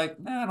kids, it's like,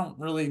 I don't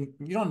really,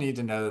 you don't need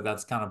to know that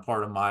that's kind of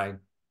part of my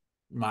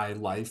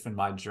life and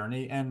my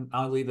journey, and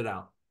I'll leave it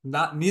out.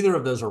 Neither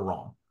of those are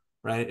wrong,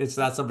 right?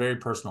 That's a very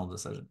personal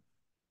decision.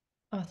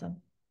 Awesome.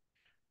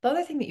 The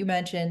other thing that you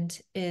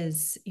mentioned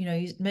is,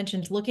 you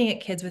mentioned looking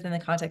at kids within the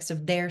context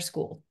of their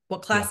school. What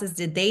Yeah. classes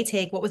did they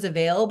take? What was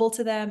available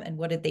to them? And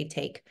what did they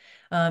take?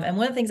 And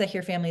one of the things I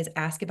hear families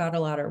ask about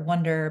a lot or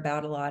wonder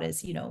about a lot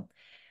is,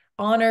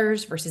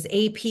 honors versus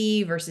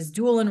AP versus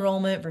dual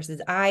enrollment versus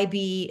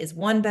IB. Is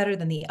one better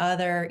than the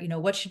other?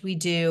 What should we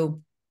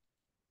do?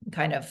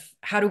 Kind of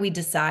how do we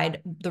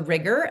decide the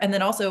rigor? And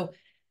then also,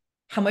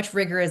 how much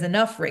rigor is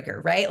enough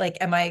rigor, right? Like,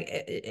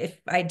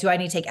 do I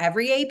need to take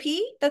every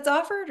AP that's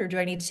offered, or do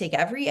I need to take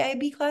every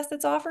IB class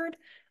that's offered?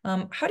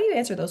 How do you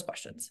answer those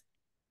questions?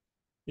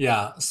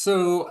 Yeah.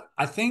 So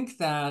I think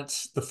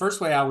that the first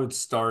way I would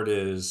start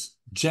is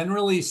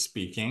generally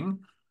speaking,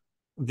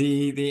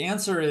 the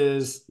answer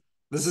is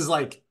this is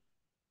like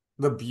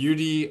the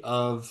beauty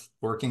of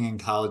working in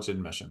college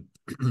admission.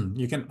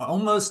 You can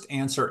almost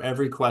answer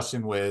every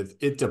question with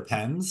it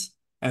depends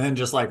and then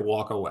just like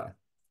walk away.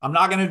 I'm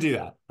not going to do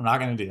that. I'm not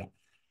going to do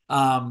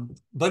that.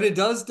 But it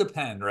does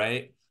depend,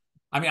 right?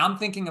 I mean, I'm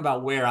thinking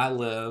about where I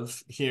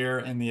live here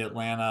in the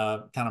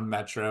Atlanta kind of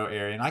metro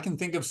area, and I can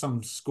think of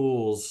some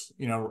schools,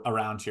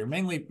 around here,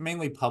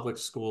 mainly public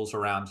schools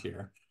around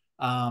here,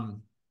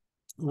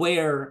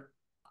 where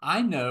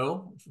I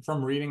know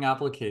from reading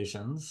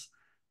applications,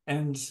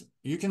 and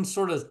you can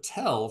sort of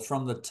tell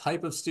from the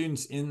type of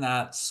students in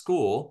that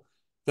school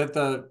that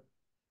the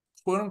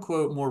quote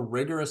unquote more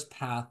rigorous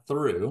path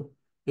through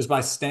is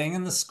by staying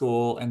in the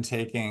school and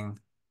taking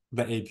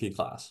the AP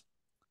class.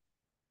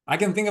 I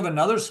can think of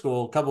another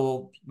school a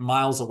couple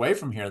miles away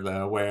from here,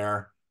 though,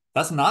 where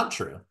that's not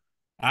true.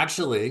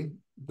 Actually,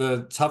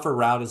 the tougher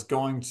route is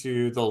going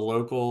to the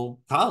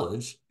local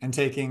college and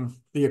taking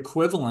the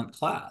equivalent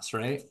class,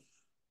 right?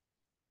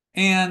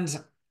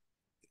 And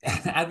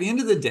at the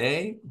end of the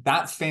day,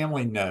 that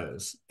family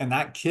knows and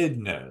that kid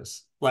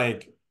knows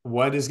like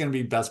what is going to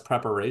be best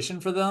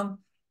preparation for them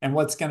and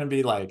what's going to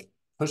be like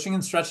pushing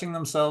and stretching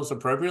themselves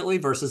appropriately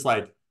versus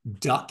like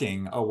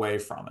ducking away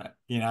from it.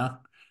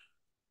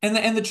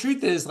 And the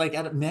truth is, like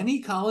at many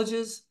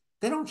colleges,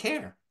 they don't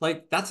care.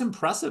 Like that's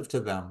impressive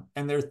to them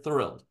and they're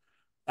thrilled.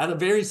 At a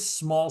very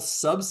small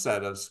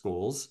subset of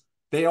schools,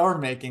 they are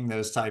making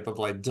those type of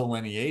like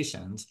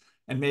delineations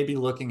and maybe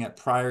looking at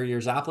prior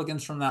years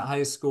applicants from that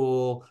high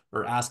school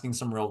or asking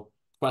some real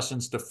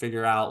questions to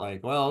figure out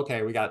like, well,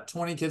 okay, we got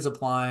 20 kids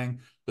applying.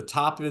 The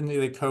top end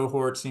of the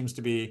cohort seems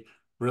to be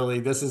really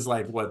this is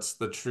like what's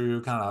the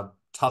true kind of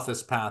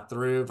toughest path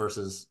through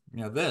versus,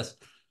 this.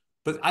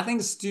 But I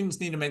think students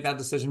need to make that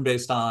decision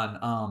based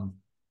on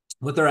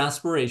what their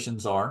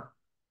aspirations are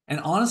and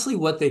honestly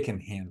what they can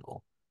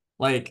handle.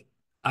 Like,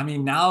 I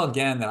mean, now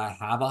again that I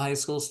have a high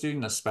school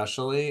student,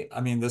 especially,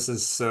 I mean, this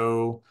is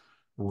so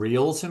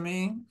real to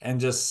me and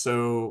just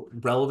so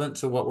relevant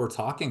to what we're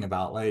talking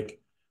about.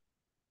 Like,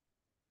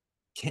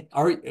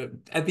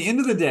 at the end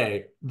of the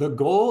day, the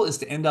goal is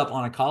to end up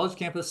on a college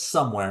campus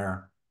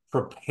somewhere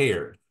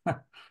prepared.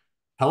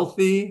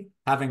 healthy,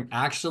 having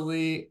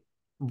actually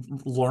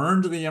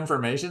learned the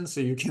information so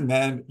you can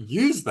then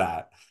use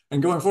that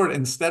and going forward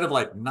instead of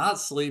like not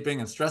sleeping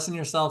and stressing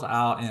yourself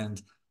out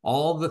and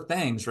all the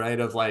things, right?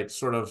 Of like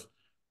sort of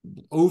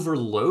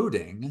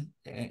overloading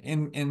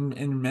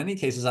in many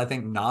cases, I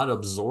think not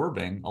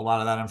absorbing a lot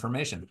of that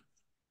information.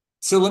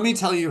 So let me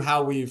tell you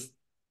how we've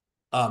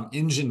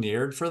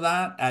engineered for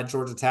that at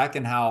Georgia Tech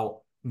and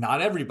how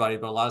not everybody,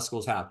 but a lot of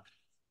schools have.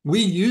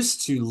 We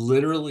used to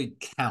literally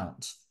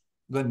count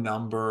the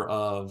number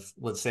of,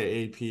 let's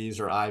say, APs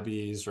or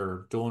IBs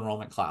or dual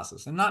enrollment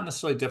classes and not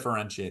necessarily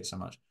differentiate so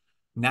much.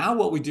 Now,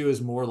 what we do is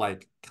more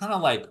like kind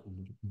of like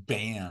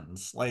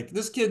bands. Like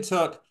this kid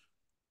took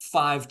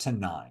 5 to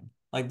 9.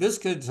 Like this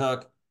kid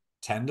took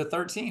 10 to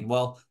 13.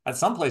 Well, at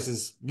some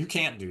places, you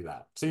can't do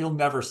that. So you'll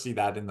never see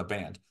that in the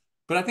band.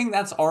 But I think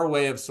that's our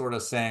way of sort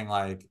of saying,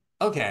 like,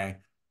 okay,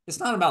 it's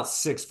not about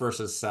 6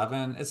 versus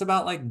 7. It's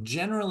about like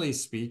generally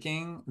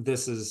speaking,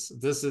 this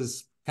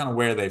is kind of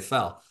where they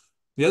fell.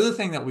 The other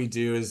thing that we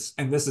do is,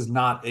 and this is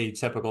not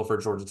atypical for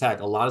Georgia Tech,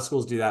 a lot of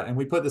schools do that, and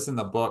we put this in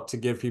the book to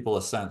give people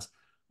a sense.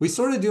 We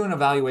sort of do an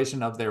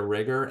evaluation of their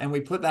rigor and we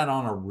put that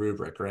on a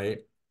rubric, right?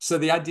 So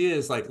the idea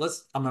is like,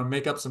 I'm going to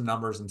make up some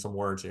numbers and some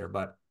words here,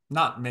 but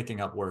not making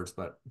up words,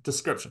 but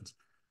descriptions.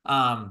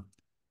 Um,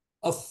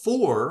 a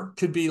 4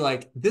 could be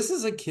like, this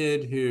is a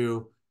kid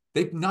who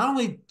they not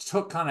only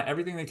took kind of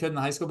everything they could in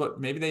the high school, but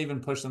maybe they even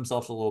pushed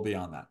themselves a little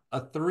beyond that. A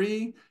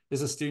 3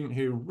 is a student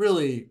who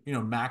really,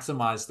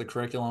 maximized the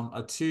curriculum.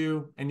 A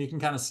 2, and you can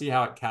kind of see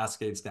how it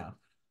cascades down.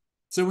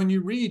 So when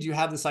you read, you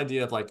have this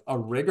idea of like a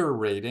rigor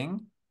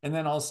rating and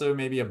then also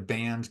maybe a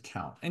band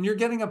count, and you're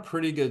getting a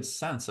pretty good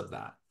sense of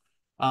that.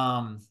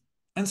 Um,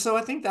 and so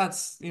I think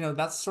that's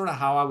sort of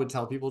how I would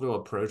tell people to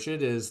approach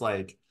it is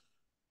like,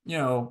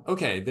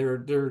 okay,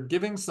 they're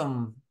giving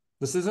some,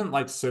 this isn't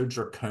like so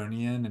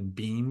draconian and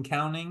bean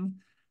counting,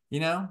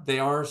 they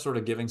are sort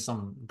of giving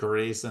some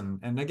grace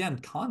and again,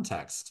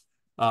 context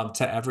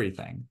to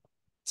everything.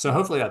 So Yeah,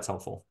 hopefully that's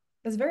helpful.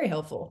 that's very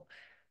helpful.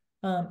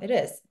 It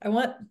is. I'm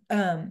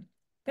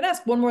gonna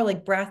ask one more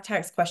like brass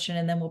tacks question,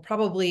 and then we'll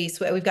probably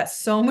we've got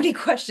so many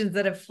questions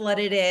that have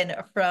flooded in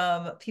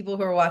from people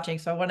who are watching,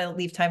 so I want to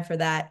leave time for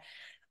that.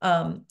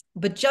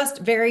 But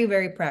just very,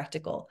 very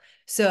practical.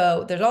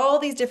 So there's all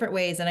these different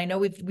ways, and I know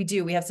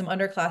we have some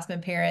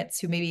underclassmen parents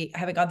who maybe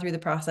haven't gone through the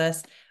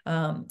process.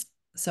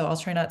 So I'll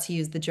try not to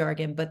use the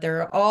jargon, but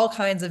there are all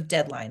kinds of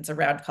deadlines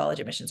around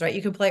college admissions, right?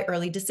 You can play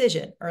early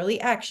decision,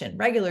 early action,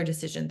 regular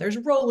decision. There's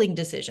rolling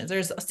decisions.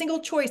 There's a single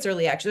choice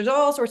early action. There's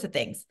all sorts of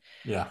things.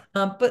 Yeah,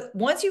 But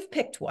once you've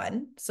picked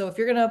one, so if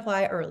you're going to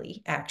apply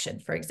early action,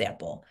 for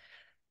example,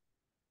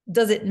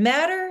 does it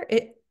matter?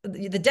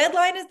 The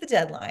deadline is the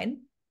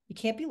deadline. You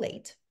can't be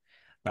late.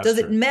 that's Does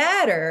it true.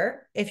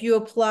 matter if you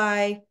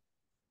apply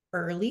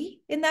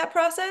early in that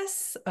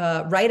process,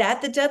 right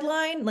at the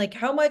deadline? Like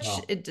how much,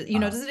 Oh, uh,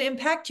 does it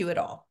impact you at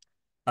all?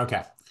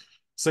 okay.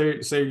 So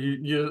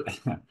you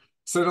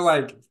so to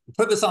like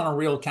put this on a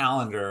real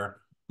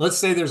calendar, let's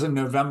say there's a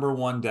November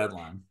 1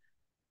 deadline.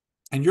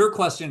 And your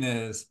question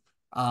is,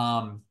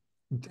 am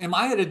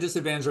I at a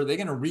disadvantage? Are they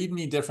going to read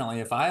me differently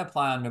if I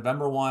apply on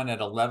November 1 at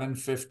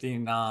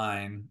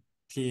 11:59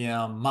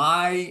 p.m.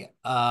 my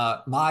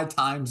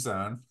time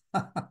zone,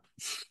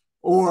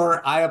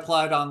 or I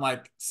applied on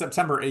like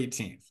September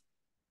 18th?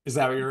 Is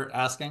that what you're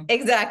asking?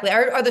 Exactly.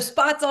 Are the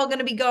spots all going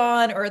to be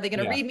gone, or are they going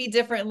to Yeah. read me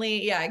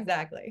differently? Yeah,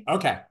 exactly.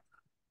 Okay.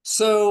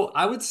 So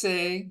I would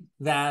say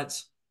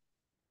that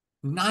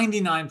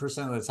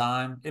 99% of the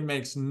time, it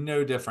makes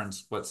no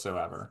difference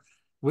whatsoever.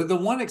 With the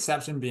one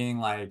exception being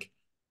like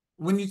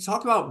when you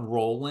talk about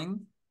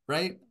rolling,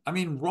 right? I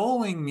mean,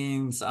 rolling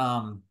means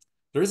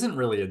there isn't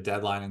really a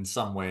deadline in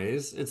some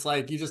ways. It's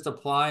like you just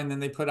apply and then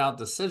they put out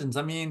decisions.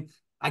 I mean,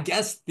 I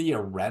guess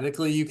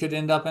theoretically you could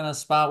end up in a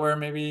spot where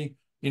maybe,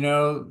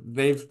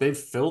 they've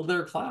filled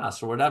their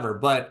class or whatever.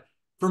 But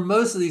for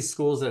most of these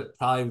schools that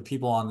probably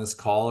people on this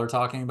call are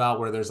talking about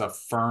where there's a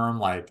firm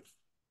like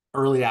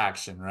early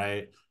action,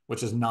 right?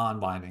 Which is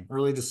non-binding,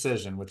 early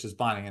decision, which is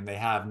binding. And they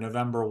have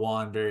November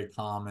 1, very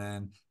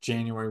common,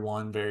 January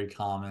 1, very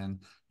common,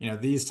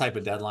 these type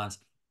of deadlines.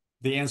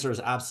 The answer is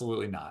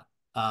absolutely not.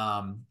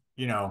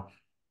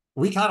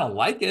 We kind of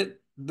like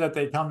it that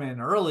they come in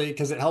early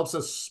because it helps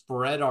us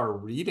spread our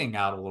reading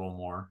out a little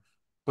more.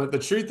 But the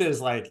truth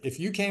is, like, if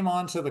you came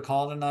onto the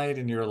call tonight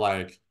and you're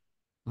like,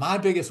 my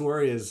biggest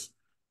worry is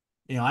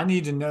I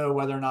need to know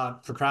whether or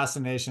not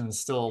procrastination is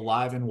still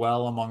alive and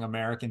well among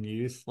American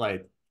youth.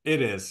 Like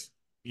it is,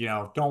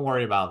 don't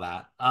worry about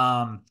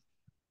that.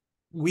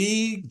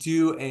 We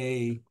do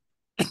a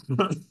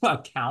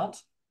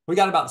count. We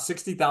got about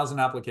 60,000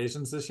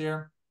 applications this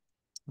year.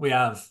 We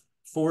have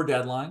 4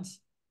 deadlines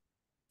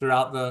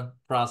throughout the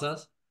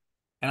process.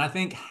 And I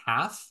think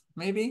half,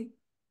 maybe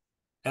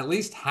at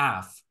least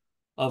half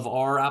of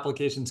our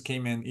applications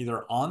came in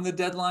either on the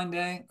deadline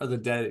day or the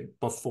day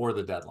before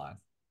the deadline.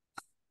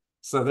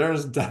 So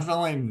there's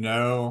definitely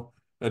no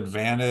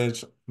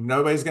advantage.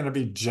 Nobody's going to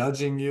be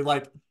judging you.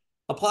 Like,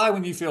 apply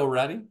when you feel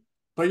ready,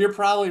 but you're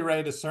probably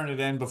ready to turn it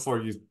in before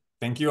you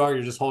think you are.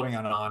 You're just holding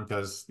it on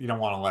because you don't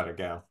want to let it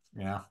go,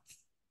 you know?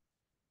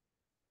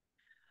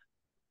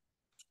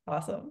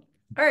 Awesome.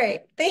 All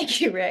right.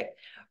 Thank you, Rick.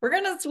 We're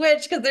going to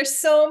switch because there's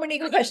so many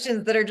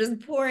questions that are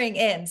just pouring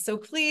in. So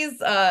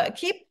please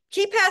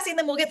keep passing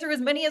them. We'll get through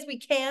as many as we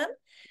can.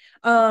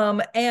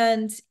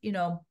 And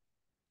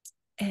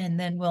and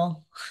then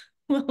we'll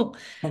we'll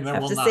And then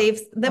have we'll to not.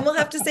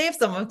 save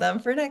some of them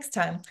for next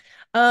time.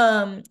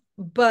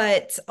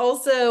 But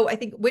also I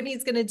think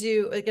Whitney's gonna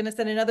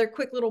send another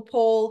quick little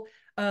poll.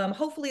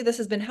 Hopefully this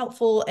has been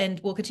helpful and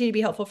will continue to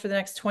be helpful for the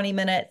next 20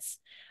 minutes.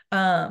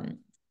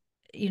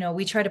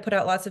 We try to put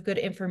out lots of good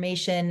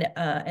information.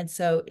 And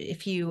so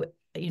if you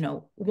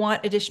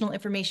want additional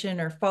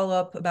information or follow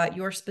up about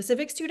your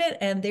specific student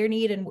and their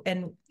need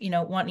and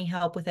want any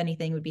help with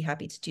anything, we'd be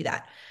happy to do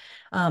that.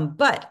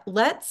 But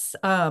let's,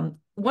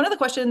 one of the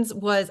questions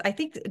was, I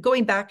think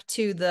going back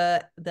to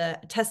the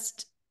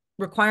test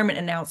requirement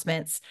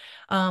announcements,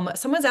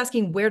 someone's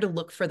asking where to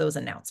look for those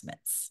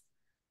announcements.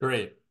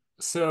 Great.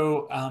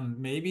 So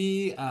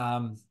maybe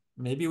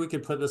we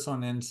could put this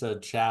one into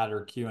chat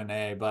or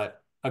Q&A, but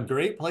a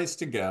great place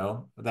to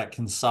go that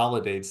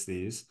consolidates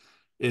these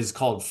is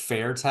called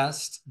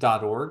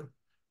fairtest.org,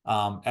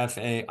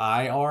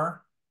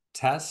 FAIR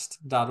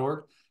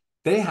test.org.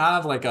 They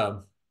have like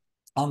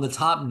on the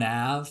top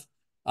nav,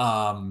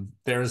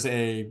 there's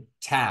a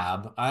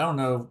tab. I don't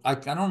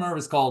remember if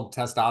it's called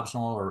test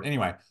optional or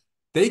anyway.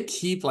 They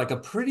keep like a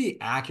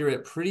pretty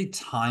accurate, pretty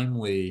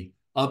timely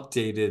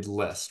updated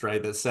list,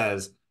 right? That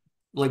says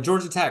like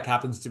Georgia Tech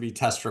happens to be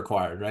test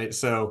required, right?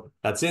 So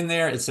that's in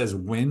there. It says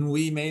when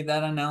we made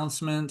that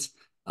announcement.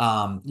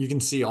 You can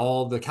see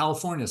all the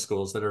California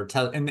schools that are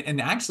and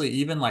actually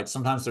even like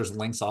sometimes there's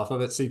links off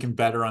of it so you can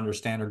better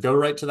understand or go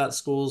right to that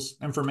school's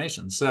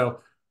information. So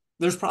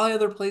there's probably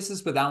other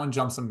places, but that one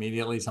jumps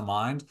immediately to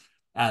mind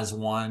as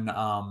one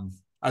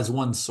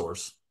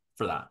source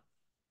for that.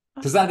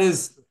 Because Awesome. that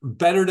is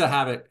better to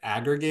have it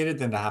aggregated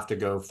than to have to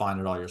go find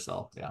it all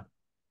yourself. Yeah.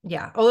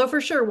 Yeah. Although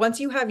for sure, once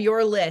you have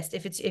your list,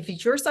 if it's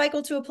your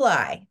cycle to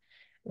apply,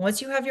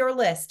 once you have your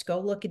list, go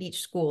look at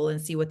each school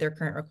and see what their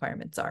current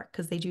requirements are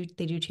because they do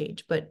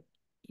change. But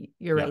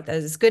you're Yeah. right. That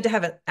is good to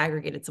have it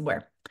aggregated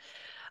somewhere.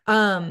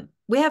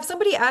 We have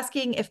somebody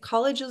asking if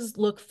colleges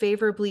look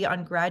favorably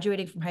on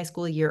graduating from high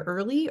school a year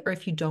early, or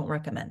if you don't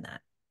recommend that.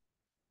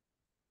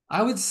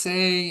 I would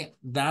say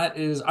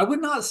I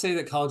would not say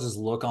that colleges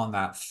look on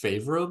that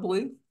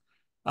favorably.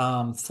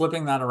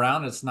 Flipping that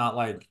around, it's not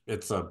like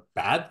it's a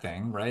bad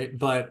thing, right?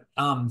 But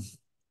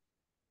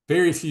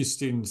very few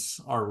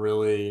students are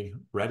really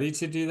ready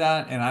to do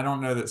that. And I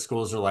don't know that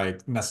schools are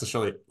like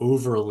necessarily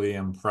overly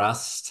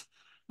impressed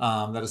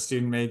that a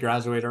student may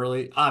graduate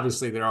early.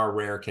 Obviously, there are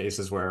rare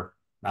cases where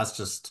that's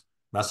just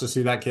that's just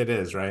who that kid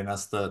is, right? And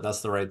that's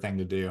the right thing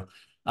to do.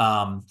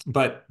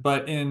 But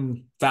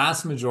in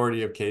vast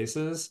majority of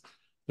cases,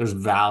 there's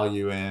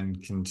value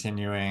in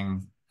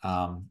continuing,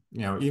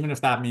 even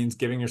if that means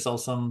giving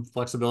yourself some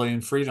flexibility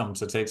and freedom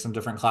to take some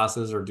different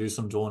classes or do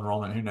some dual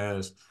enrollment, who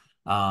knows?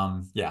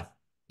 Yeah,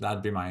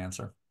 that'd be my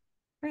answer.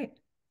 Right.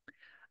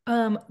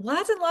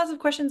 Lots and lots of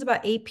questions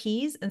about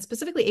APs and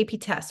specifically AP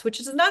tests, which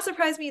does not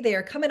surprise me. They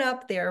are coming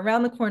up, they are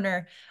around the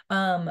corner.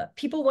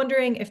 People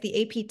wondering if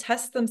the AP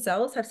tests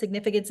themselves have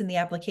significance in the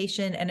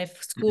application and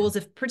if schools,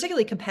 if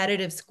particularly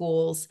competitive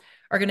schools,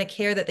 are going to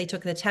care that they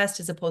took the test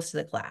as opposed to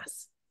the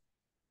class.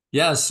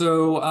 Yeah,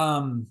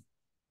 so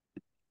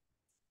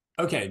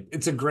okay,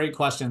 it's a great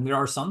question. There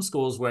are some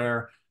schools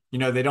where,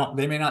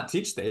 they may not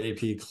teach the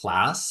AP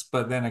class,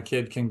 but then a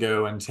kid can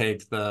go and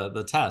take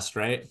the test,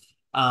 right?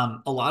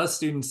 A lot of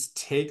students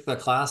take the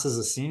class as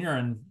a senior,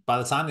 and by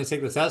the time they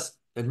take the test,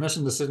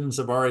 admission decisions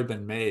have already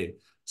been made.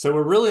 So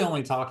we're really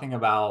only talking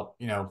about,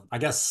 I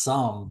guess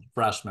some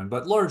freshmen,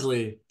 but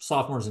largely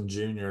sophomores and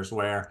juniors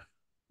where,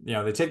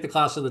 they take the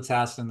class or the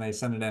test and they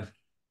send it in.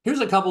 Here's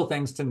a couple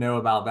things to know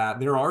about that.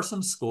 There are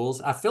some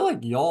schools, I feel like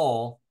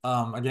y'all,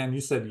 again,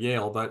 you said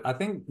Yale, but I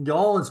think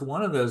y'all is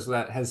one of those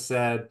that has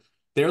said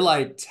they're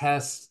like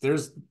tests,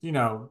 there's,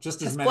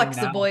 just as Test many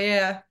flexible, now,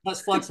 yeah.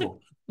 less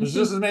flexible. There's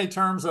just as many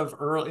terms of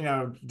early,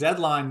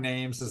 deadline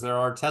names as there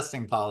are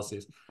testing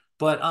policies.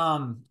 But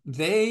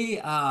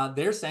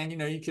they're saying,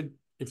 you could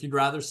if you'd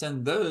rather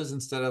send those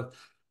instead of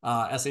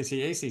SAT,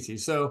 ACT.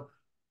 So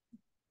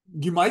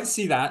you might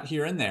see that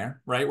here and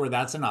there, right? Where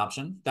that's an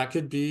option. That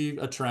could be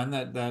a trend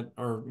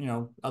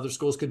or other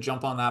schools could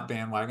jump on that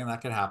bandwagon.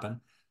 That could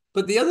happen.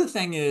 But the other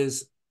thing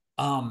is,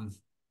 um,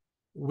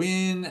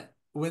 when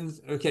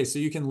okay, so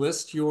you can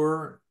list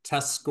your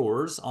test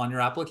scores on your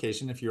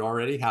application if you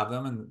already have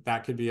them, and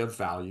that could be of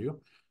value.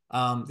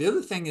 The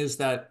other thing is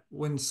that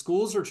when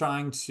schools are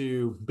trying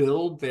to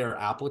build their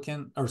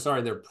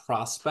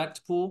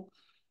prospect pool,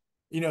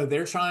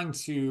 they're trying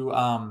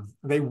to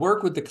they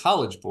work with the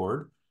College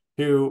Board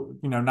who,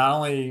 not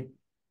only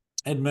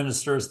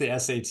administers the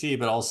SAT,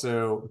 but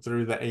also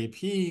through the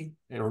AP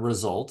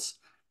results.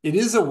 It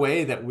is a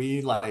way that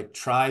we like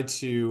try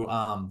to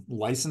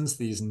license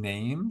these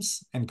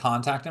names and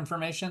contact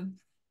information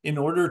in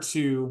order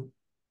to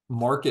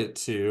market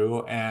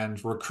to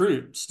and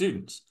recruit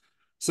students.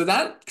 So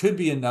that could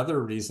be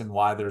another reason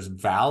why there's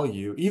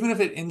value, even if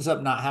it ends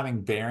up not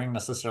having bearing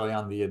necessarily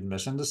on the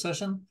admission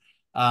decision.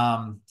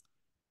 Um,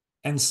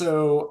 and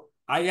so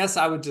I guess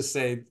I would just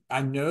say,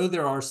 I know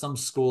there are some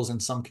schools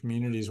in some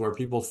communities where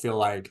people feel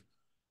like,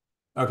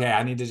 okay,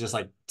 I need to just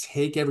like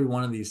take every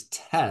one of these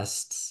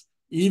tests,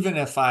 even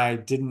if I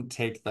didn't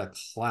take the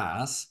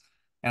class.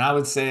 And I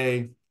would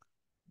say,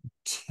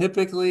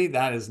 typically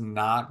that is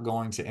not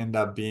going to end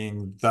up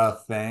being the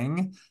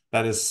thing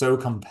that is so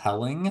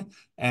compelling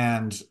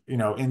and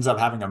ends up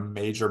having a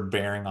major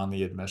bearing on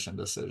the admission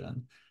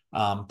decision.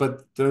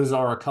 But those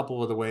are a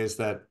couple of the ways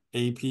that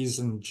APs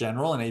in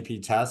general and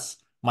AP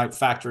tests might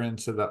factor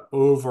into the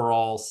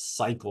overall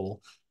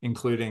cycle,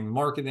 including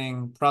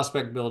marketing,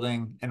 prospect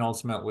building, and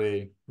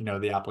ultimately,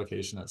 the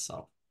application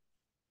itself.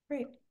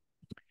 Great.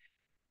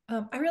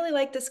 I really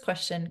like this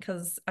question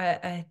because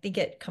I think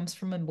it comes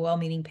from a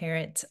well-meaning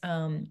parent,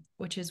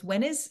 which is,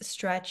 when is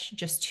stretch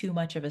just too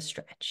much of a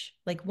stretch?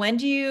 Like, when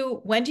do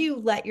you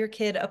let your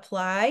kid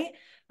apply,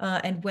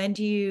 and when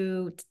do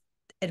you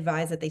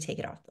advise that they take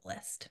it off the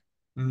list?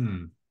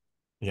 Hmm.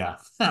 Yeah.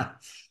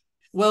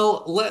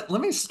 Well, let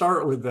me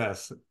start with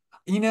this.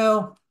 You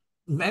know,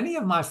 Many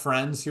of my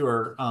friends who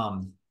are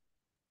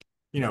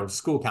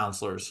school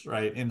counselors,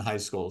 right, in high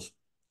schools,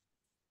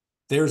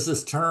 there's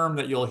this term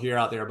that you'll hear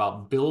out there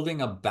about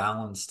building a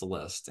balanced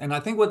list. And I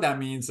think what that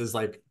means is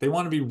like they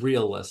want to be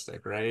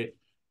realistic, right?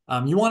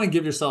 You want to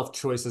give yourself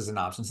choices and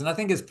options. And I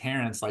think as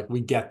parents, like we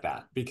get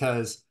that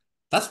because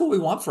that's what we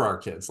want for our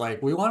kids.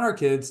 Like we want our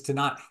kids to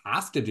not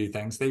have to do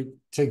things,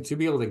 to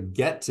be able to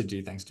get to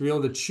do things, to be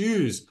able to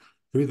choose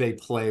who they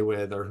play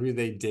with or who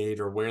they date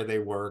or where they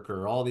work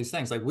or all these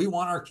things. Like we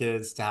want our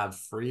kids to have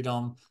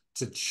freedom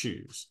to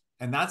choose.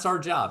 And that's our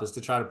job, is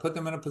to try to put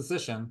them in a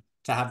position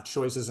to have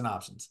choices and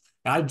options.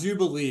 And I do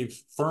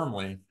believe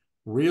firmly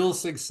real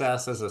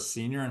success as a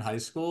senior in high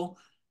school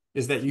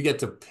is that you get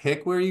to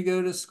pick where you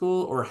go to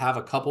school or have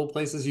a couple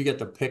places you get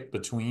to pick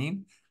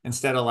between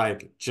instead of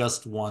like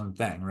just one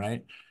thing,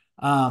 right?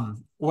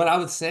 What I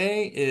would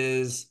say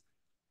is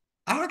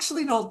I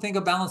actually don't think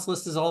a balanced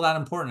list is all that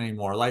important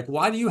anymore. Like,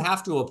 why do you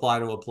have to apply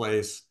to a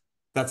place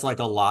that's like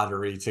a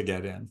lottery to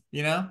get in?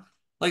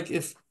 Like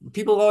if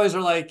people always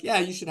are like, yeah,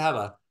 you should have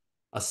a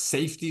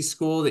safety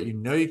school that you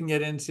can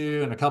get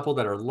into and a couple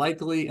that are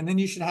likely, and then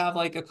you should have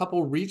like a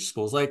couple reach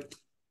schools. Like,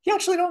 you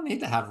actually don't need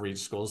to have reach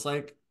schools.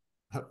 Like,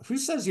 who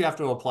says you have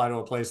to apply to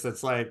a place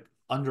that's like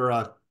under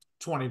a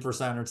 20%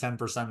 or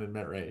 10%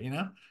 admit rate,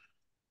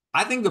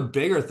 I think the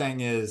bigger thing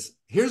is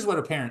here's what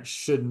a parent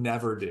should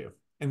never do.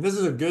 And this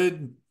is a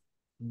good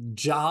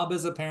job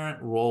as a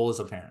parent, role as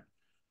a parent.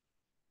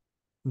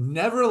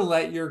 Never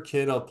let your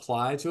kid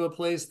apply to a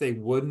place they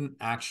wouldn't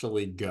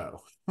actually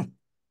go.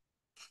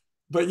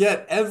 But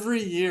yet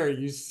every year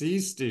you see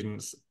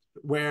students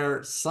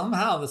where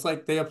somehow it's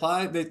like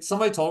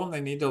somebody told them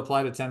they need to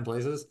apply to 10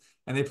 places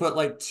and they put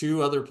like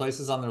two other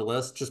places on their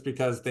list just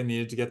because they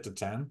needed to get to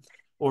 10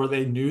 or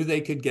they knew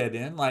they could get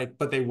in, like,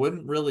 but they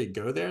wouldn't really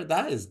go there.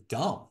 That is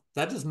dumb.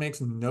 That just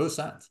makes no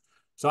sense.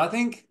 So I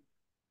think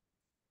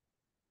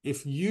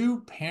if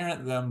you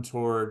parent them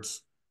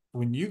towards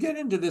when you get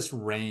into this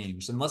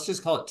range, and let's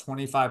just call it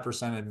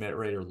 25% admit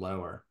rate or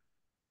lower,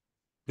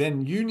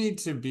 then you need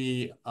to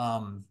be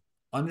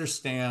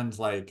understand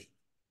like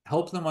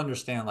help them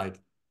understand like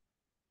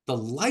the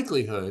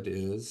likelihood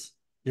is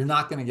you're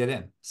not going to get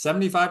in.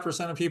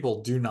 75% of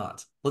people do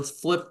not. Let's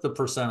flip the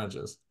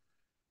percentages.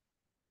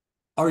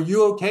 Are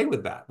you okay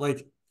with that?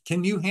 Like,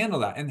 can you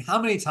handle that? And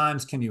how many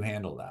times can you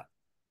handle that?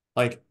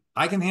 Like,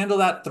 I can handle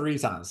that 3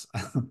 times.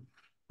 All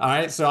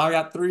right. So I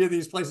got 3 of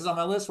these places on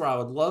my list where I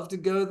would love to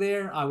go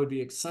there. I would be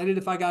excited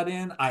if I got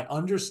in. I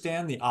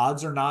understand the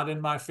odds are not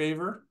in my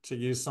favor, to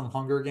use some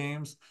Hunger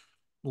Games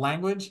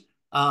language.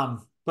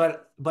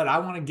 But I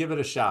want to give it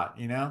a shot,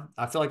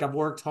 I feel like I've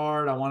worked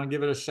hard. I want to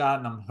give it a shot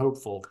and I'm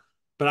hopeful,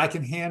 but I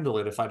can handle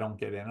it if I don't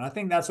get in. And I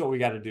think that's what we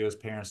got to do as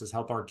parents, is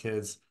help our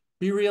kids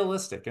be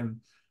realistic.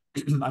 And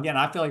again,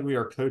 I feel like we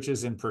are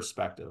coaches in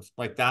perspective.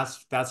 Like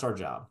that's our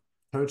job.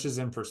 Coaches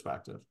in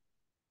perspective.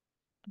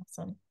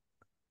 Awesome.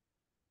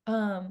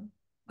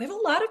 We have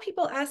a lot of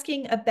people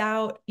asking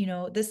about,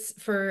 this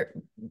for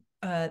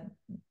uh,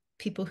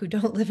 people who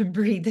don't live and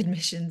breathe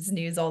admissions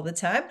news all the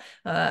time.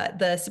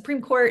 The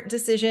Supreme Court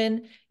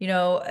decision,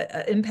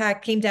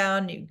 impact came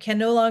down. You can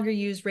no longer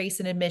use race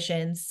in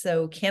admissions,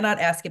 so cannot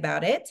ask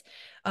about it.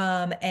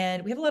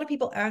 And we have a lot of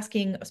people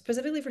asking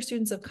specifically for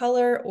students of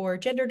color or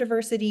gender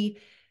diversity.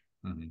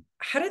 Mm-hmm.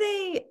 How do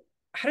they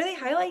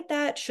highlight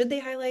that? Should they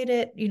highlight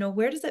it?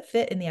 Where does it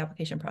fit in the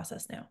application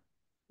process now?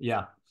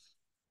 Yeah.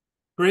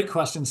 Great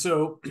question.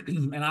 So,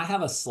 and I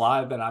have a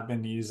slide that I've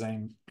been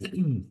using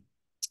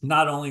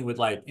not only with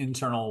like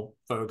internal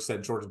folks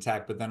at Georgia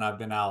Tech, but then I've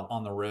been out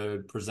on the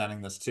road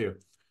presenting this too.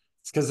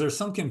 It's because there's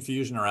some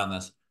confusion around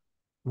this.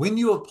 When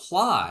you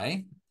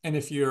apply, and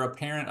if you're a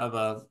parent of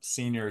a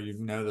senior, you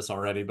know this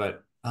already,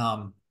 but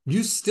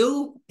you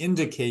still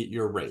indicate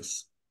your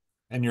race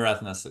and your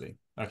ethnicity.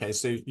 Okay,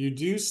 so you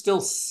do still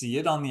see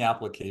it on the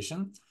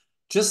application,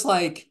 just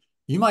like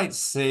you might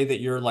say that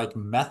you're like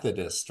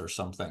Methodist or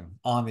something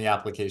on the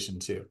application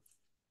too.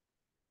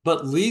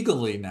 But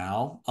legally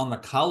now, on the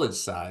college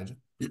side,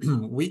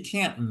 we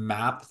can't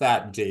map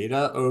that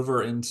data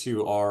over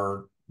into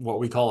our what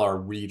we call our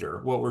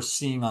reader, what we're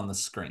seeing on the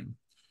screen.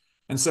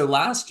 And so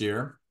last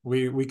year,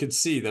 we could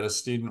see that a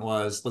student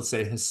was, let's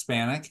say,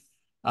 Hispanic,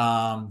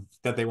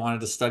 that they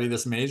wanted to study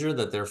this major,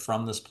 that they're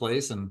from this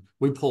place, and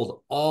we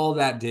pulled all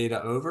that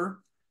data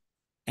over,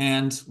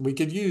 and we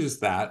could use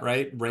that,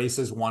 right? Race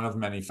is one of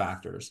many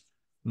factors.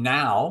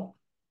 Now,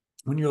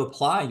 when you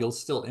apply, you'll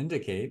still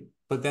indicate,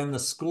 but then the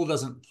school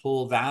doesn't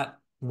pull that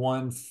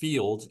one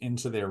field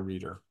into their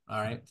reader. All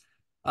right.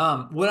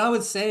 What I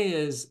would say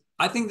is,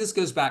 I think this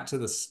goes back to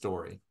the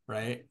story,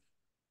 right?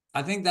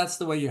 I think that's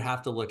the way you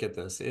have to look at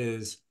this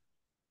is,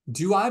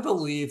 do I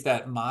believe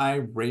that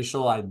my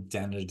racial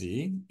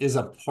identity is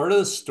a part of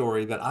the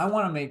story that I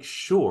want to make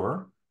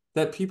sure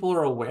that people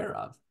are aware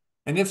of?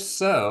 And if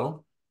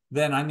so,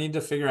 then I need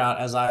to figure out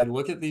as I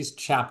look at these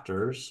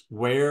chapters,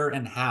 where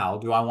and how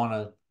do I want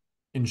to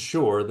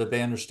ensure that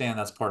they understand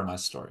that's part of my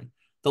story?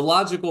 The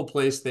logical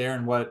place there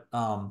and what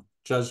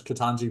Judge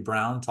Ketanji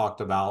Brown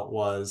talked about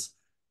was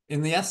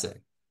in the essay,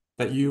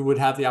 that you would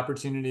have the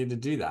opportunity to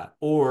do that.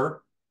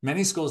 Or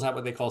many schools have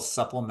what they call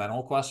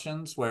supplemental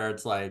questions, where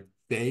it's like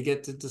they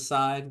get to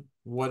decide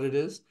what it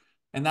is.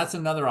 And that's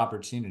another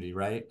opportunity,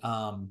 right?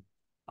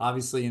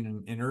 Obviously, in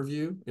an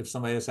interview, if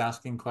somebody is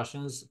asking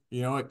questions,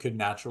 it could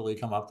naturally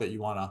come up that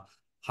you want to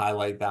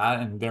highlight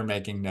that and they're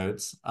making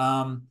notes.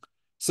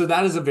 So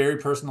that is a very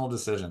personal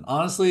decision.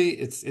 Honestly,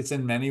 it's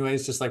in many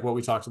ways just like what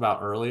we talked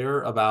about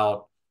earlier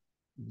about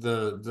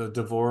the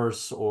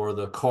divorce or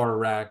the car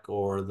wreck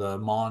or the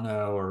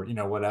mono or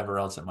whatever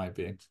else it might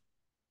be.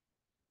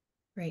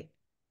 Right.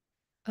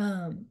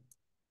 Um,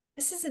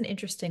 this is an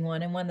interesting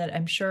one and one that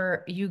I'm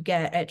sure you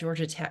get at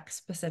Georgia Tech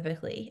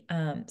specifically.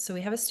 So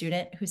we have a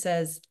student who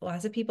says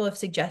lots of people have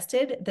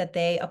suggested that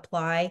they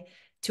apply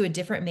to a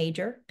different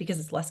major because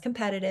it's less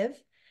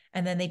competitive,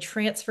 and then they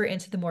transfer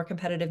into the more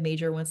competitive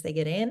major once they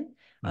get in.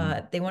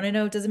 Mhm. They want to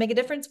know, does it make a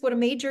difference what a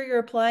major you're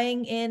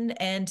applying in?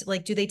 And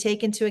like, do they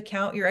take into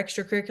account your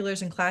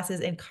extracurriculars and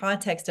classes in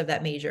context of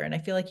that major? And I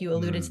feel like you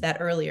alluded to Mm, that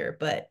earlier,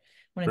 but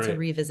wanted to great.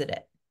 revisit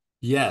it.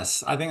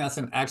 Yes, I think that's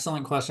an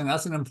excellent question.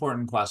 That's an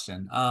important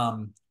question.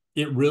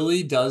 It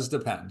really does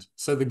depend.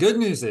 So the good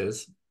news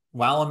is,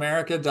 while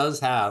America does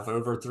have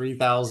over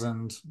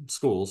 3,000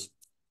 schools,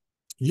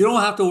 you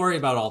don't have to worry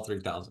about all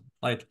 3,000.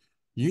 Like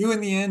you in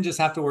the end just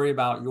have to worry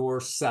about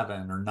your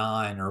seven or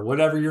nine or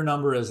whatever your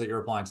number is that you're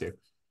applying to.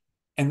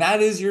 And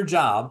that is your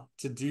job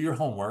to do your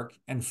homework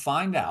and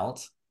find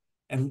out.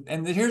 And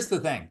here's the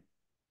thing.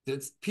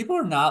 People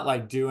are not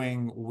like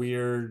doing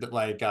weird,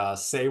 like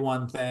say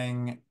one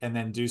thing and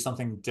then do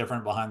something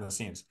different behind the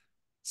scenes.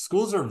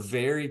 Schools are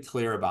very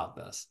clear about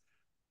this.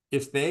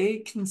 If they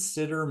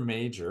consider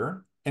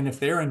major and if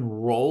they're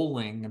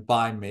enrolling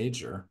by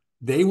major,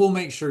 they will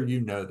make sure you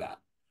know that,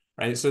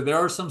 right? So there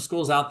are some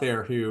schools out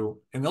there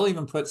who, and they'll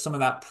even put some of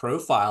that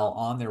profile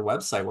on their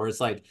website where it's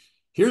like,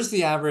 here's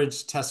the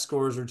average test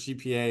scores or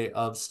GPA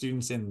of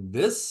students in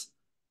this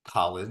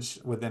college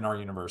within our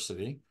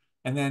university.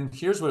 And then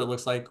here's what it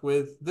looks like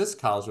with this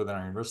college within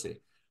our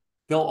university.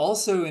 They'll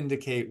also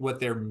indicate what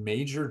their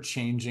major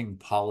changing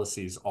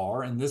policies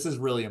are. And this is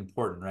really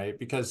important, right?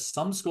 Because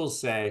some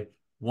schools say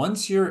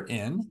once you're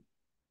in,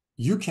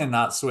 you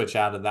cannot switch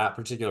out of that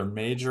particular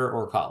major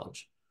or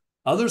college.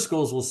 Other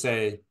schools will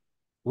say,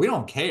 we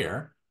don't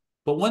care.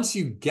 But once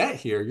you get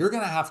here, you're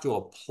going to have to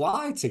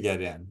apply to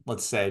get in,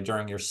 let's say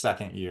during your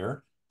second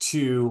year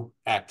to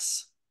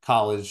X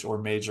college or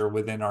major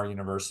within our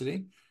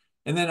university.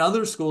 And then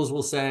other schools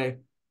will say,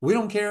 we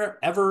don't care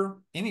ever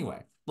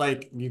anyway.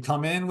 Like you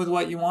come in with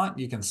what you want,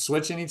 you can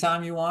switch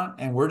anytime you want,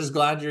 and we're just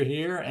glad you're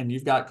here and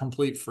you've got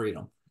complete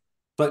freedom.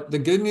 But the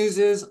good news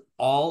is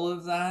all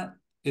of that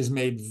is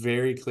made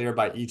very clear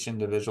by each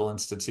individual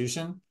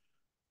institution.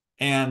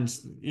 And,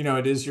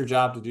 it is your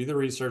job to do the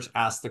research,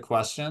 ask the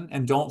question,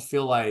 and don't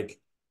feel like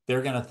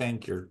they're going to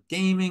think you're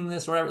gaming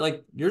this or whatever.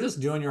 Like you're just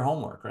doing your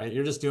homework, right?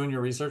 You're just doing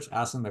your research,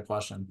 asking the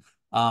question.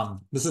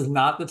 This is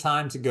not the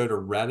time to go to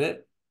Reddit.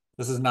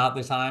 This is not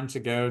the time to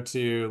go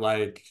to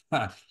like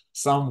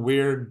some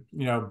weird,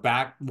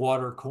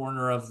 backwater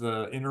corner of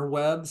the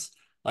interwebs.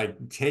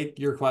 Like take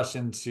your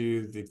question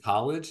to the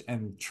college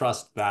and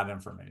trust that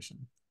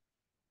information.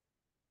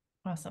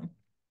 Awesome.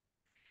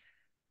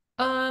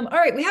 All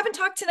right, we haven't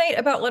talked tonight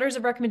about letters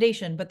of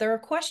recommendation, but there are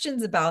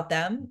questions about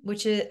them,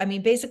 which is, I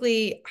mean,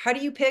 basically, how do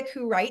you pick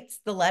who writes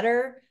the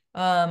letter?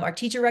 Are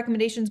teacher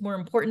recommendations more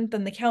important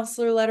than the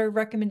counselor letter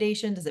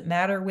recommendation? Does it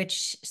matter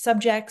which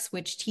subjects,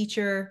 which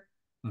teacher,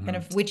 kind Mhm.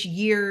 of which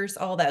years,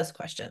 all those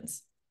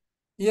questions?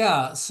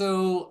 Yeah,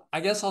 so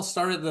I guess I'll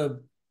start at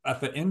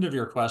the end of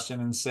your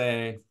question and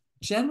say,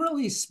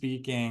 generally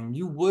speaking,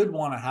 you would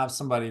want to have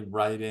somebody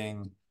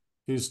writing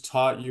who's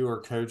taught you or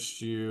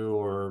coached you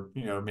or,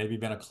 maybe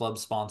been a club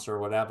sponsor or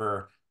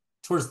whatever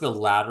towards the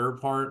latter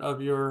part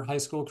of your high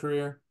school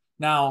career.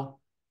 Now,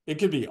 it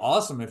could be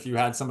awesome if you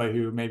had somebody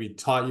who maybe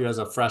taught you as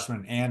a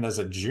freshman and as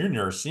a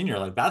junior or senior.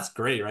 Like that's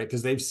great, right?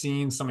 Because they've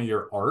seen some of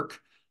your arc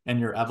and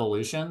your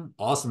evolution.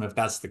 Awesome if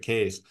that's the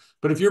case.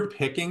 But if you're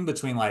picking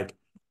between like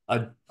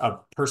a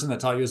person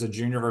that taught you as a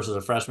junior versus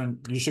a freshman,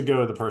 you should go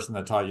with the person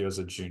that taught you as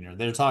a junior.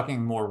 They're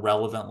talking more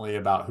relevantly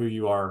about who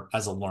you are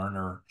as a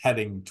learner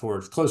heading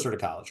towards closer to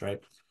college, right?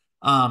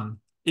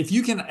 If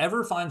you can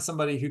ever find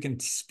somebody who can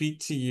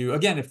speak to you,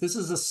 again, if this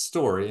is a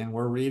story and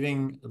we're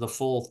reading the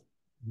full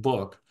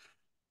book,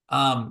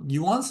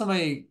 you want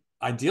somebody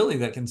ideally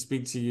that can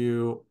speak to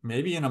you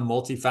maybe in a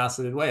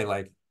multifaceted way.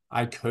 Like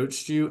I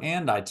coached you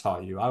and I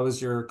taught you. I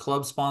was your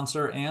club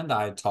sponsor and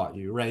I taught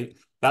you, right?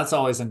 That's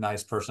always a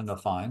nice person to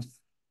find.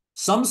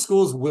 Some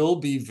schools will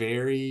be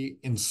very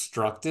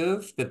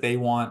instructive that they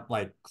want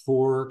like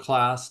core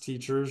class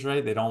teachers,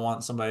 right? They don't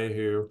want somebody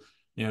who,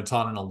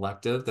 taught an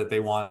elective, that they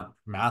want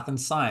math and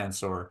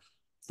science or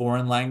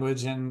foreign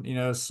language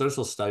and,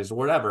 social studies or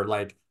whatever.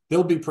 Like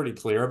they'll be pretty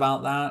clear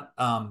about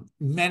that.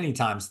 Many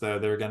times though,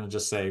 they're going to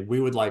just say, we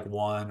would like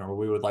one or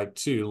we would like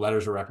two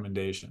letters of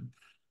recommendation.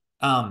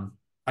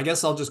 I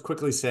guess I'll just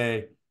quickly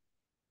say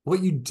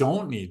what you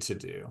don't need to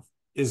do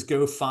is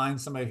go find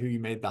somebody who you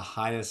made the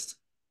highest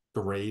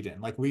grade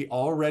in. Like we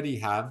already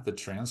have the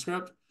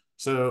transcript.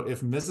 So if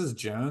Mrs.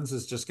 Jones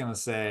is just going to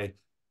say,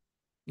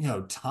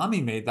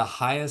 Tommy made the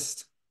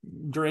highest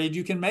grade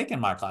you can make in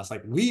my class.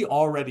 Like we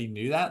already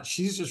knew that.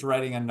 She's just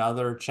writing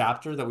another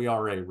chapter that we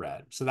already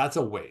read. So that's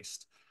a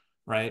waste,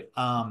 right?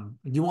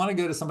 You want to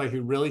go to somebody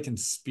who really can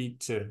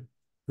speak to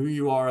who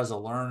you are as a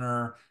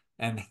learner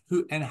and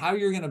how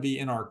you're going to be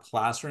in our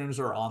classrooms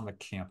or on the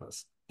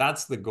campus.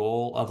 That's the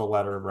goal of a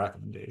letter of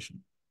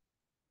recommendation.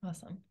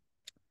 Awesome.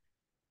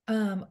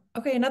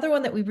 Okay, another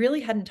one that we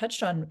really hadn't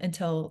touched on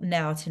until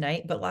now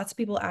tonight, but lots of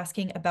people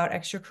asking about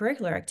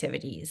extracurricular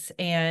activities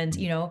and,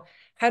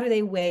 how do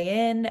they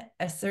weigh in?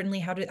 Certainly,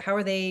 how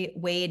are they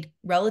weighed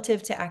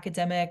relative to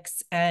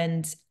academics?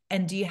 And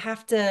do you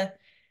have to,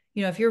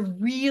 if you're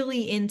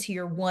really into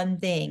your one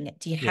thing,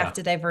 do you have Yeah.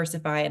 to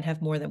diversify and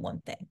have more than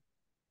one thing?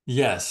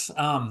 Yes.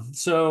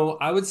 So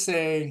I would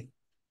say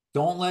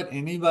don't let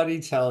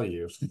anybody tell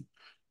you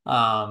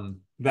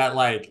that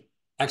like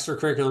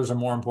extracurriculars are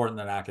more important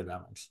than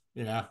academics.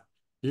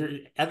 You're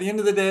at the end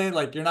of the day,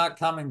 like you're not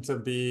coming to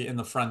be in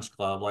the French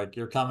club, like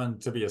you're coming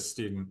to be a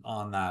student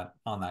on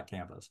that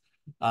campus.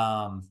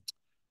 Um,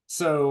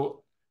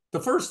 so the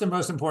first and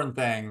most important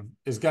thing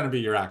is going to be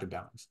your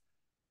academics.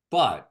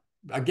 But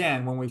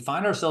again, when we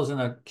find ourselves in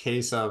a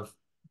case of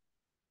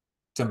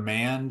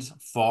demand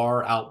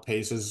far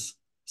outpaces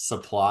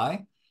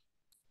supply,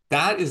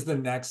 that is the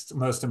next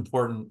most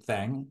important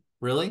thing,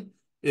 really,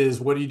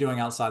 is what are you doing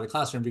outside the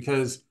classroom?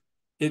 Because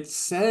it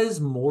says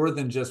more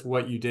than just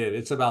what you did.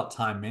 It's about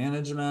time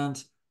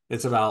management.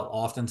 It's about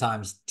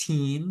oftentimes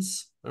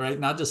teams, right?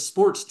 Not just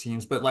sports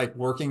teams, but like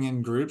working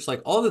in groups,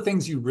 like all the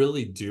things you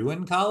really do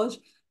in college,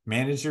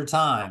 manage your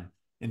time,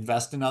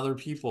 invest in other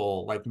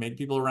people, like make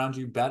people around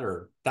you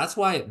better. That's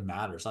why it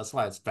matters. That's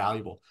why it's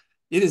valuable.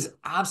 It is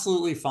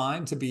absolutely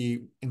fine to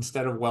be,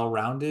 instead of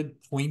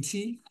well-rounded,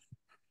 pointy,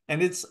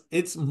 and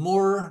it's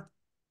more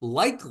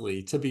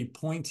likely to be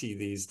pointy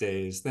these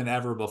days than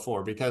ever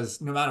before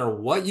because no matter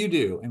what you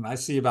do, and I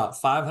see about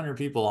 500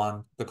 people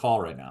on the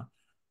call right now,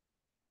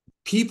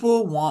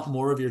 people want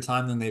more of your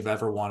time than they've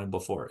ever wanted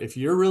before. If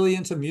you're really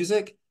into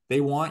music,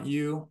 they want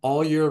you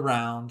all year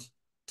round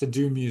to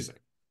do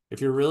music.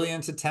 If you're really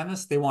into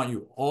tennis, they want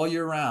you all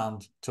year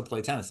round to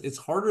play tennis. It's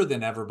harder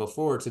than ever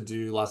before to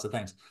do lots of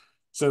things.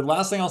 So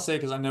last thing I'll say,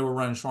 because I know we're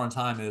running short on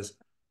time, is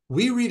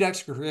we read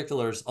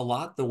extracurriculars a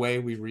lot the way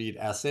we read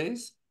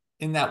essays,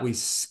 in that we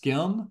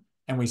skim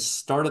and we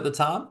start at the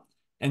top.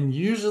 And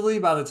usually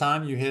by the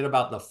time you hit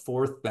about the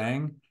fourth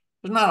thing,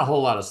 there's not a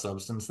whole lot of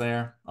substance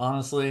there,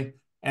 honestly,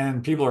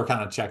 and people are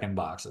kind of checking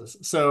boxes.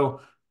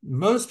 So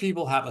most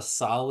people have a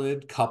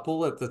solid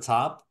couple at the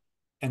top,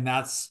 and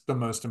that's the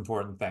most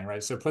important thing,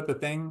 right? So put the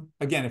thing,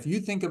 again, if you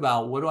think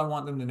about what do I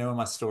want them to know in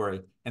my story,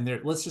 and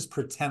let's just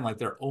pretend like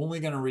they're only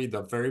going to read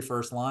the very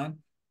first line,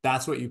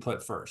 that's what you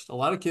put first. A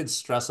lot of kids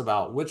stress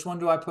about which one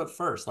do I put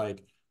first?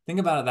 Like, think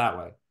about it that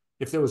way.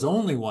 If there was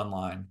only one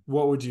line,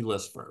 what would you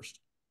list first?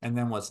 And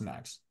then what's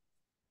next?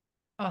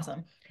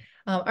 Awesome.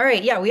 All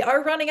right. Yeah, we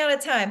are running out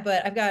of time,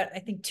 but I've got, I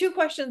think, two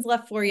questions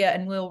left for you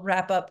and we'll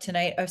wrap up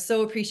tonight. I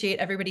so appreciate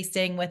everybody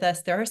staying with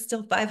us. There are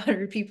still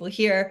 500 people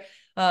here,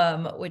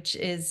 which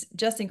is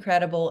just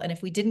incredible. And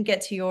if we didn't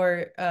get to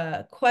your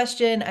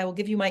question, I will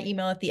give you my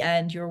email at the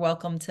end. You're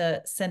welcome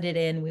to send it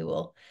in. We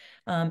will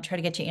try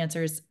to get you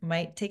answers.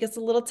 Might take us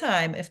a little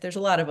time if there's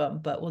a lot of them,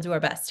 but we'll do our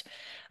best.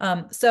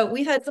 So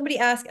we had somebody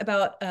ask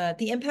about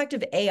the impact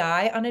of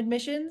AI on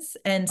admissions,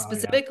 and Oh, yeah.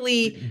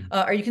 specifically,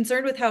 are you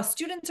concerned with how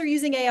students are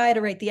using AI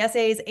to write the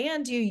essays,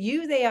 and do you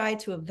use AI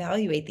to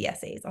evaluate the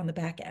essays on the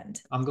back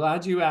end? I'm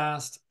glad you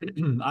asked.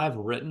 I've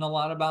written a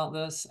lot about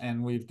this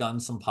and we've done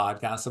some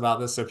podcasts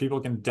about this, so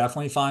people can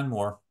definitely find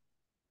more.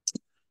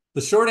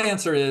 The short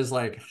answer is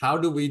like, how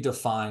do we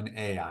define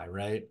AI,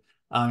 right?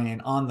 I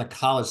mean, on the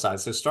college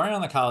side. So starting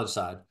on the college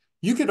side,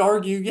 you could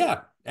argue,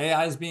 yeah,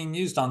 AI is being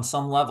used on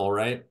some level,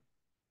 right?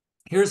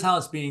 Here's how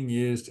it's being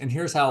used, and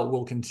here's how it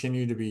will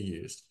continue to be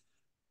used.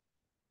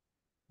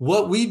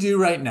 What we do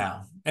right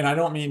now, and I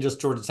don't mean just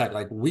Georgia Tech,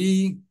 like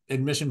we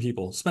admission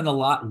people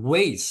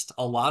waste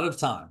a lot of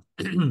time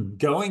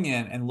going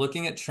in and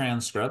looking at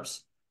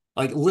transcripts.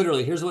 Like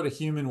literally, here's what a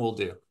human will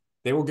do.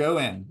 They will go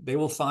in, they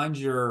will find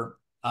your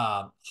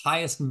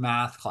highest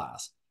math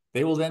class.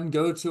 They will then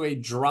go to a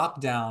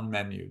drop down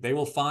menu. They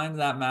will find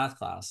that math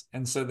class.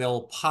 And so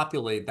they'll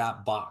populate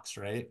that box,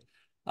 right?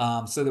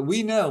 So that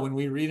we know when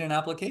we read an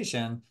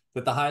application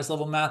that the highest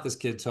level math this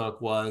kid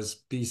took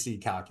was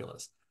BC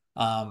calculus.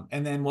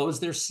 And then what was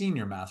their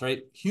senior math,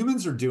 right?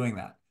 Humans are doing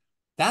that.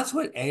 That's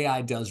what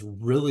AI does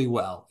really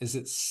well, is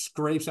it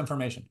scrapes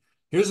information.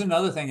 Here's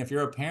another thing. If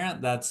you're a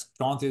parent that's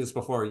gone through this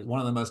before, one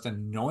of the most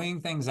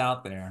annoying things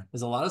out there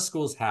is a lot of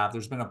schools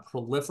there's been a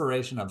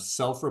proliferation of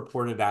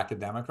self-reported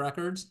academic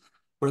records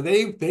where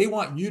they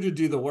want you to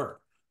do the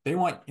work. They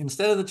want,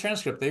 instead of the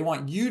transcript, they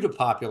want you to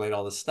populate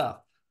all this stuff.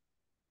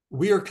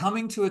 We are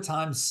coming to a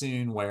time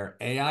soon where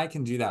AI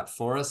can do that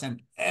for us,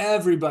 and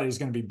everybody's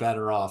going to be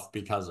better off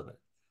because of it.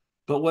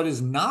 But what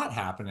is not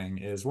happening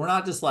is we're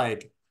not just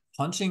like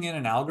punching in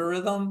an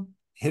algorithm,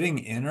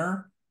 hitting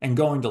enter, and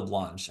going to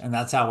lunch. And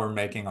that's how we're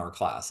making our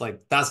class.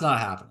 Like that's not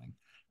happening,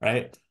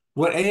 right?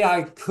 What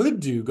AI could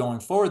do going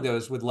forward, though,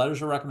 is with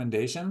letters of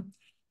recommendation,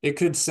 it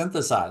could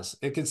synthesize.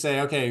 It could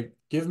say, okay,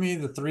 give me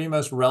the three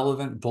most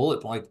relevant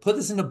bullet point, like put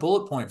this into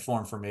bullet point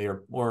form for me,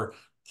 or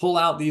pull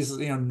out these,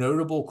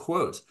 notable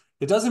quotes.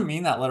 It doesn't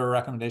mean that letter of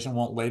recommendation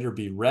won't later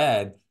be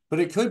read,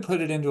 but it could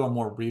put it into a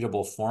more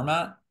readable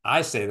format.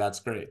 I say that's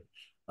great.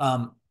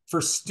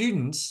 For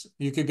students,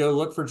 you could go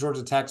look for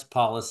Georgia Tech's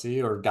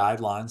policy or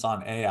guidelines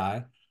on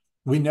AI.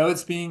 We know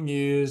it's being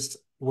used.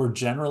 We're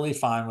generally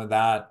fine with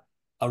that.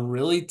 A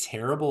really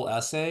terrible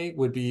essay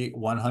would be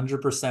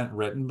 100%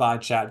 written by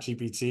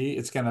ChatGPT.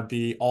 It's going to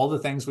be all the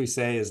things we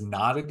say is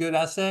not a good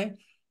essay.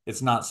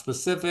 It's not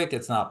specific.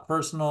 It's not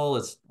personal.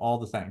 It's all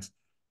the things.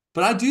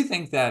 But I do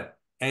think that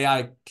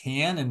AI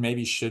can and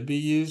maybe should be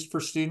used for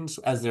students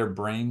as they're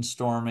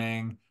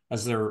brainstorming,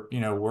 as they're,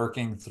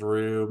 working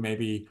through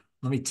maybe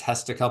let me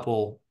test a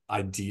couple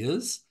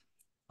ideas.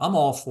 I'm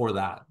all for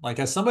that. Like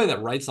as somebody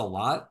that writes a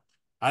lot,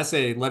 I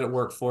say let it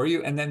work for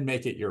you and then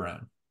make it your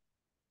own.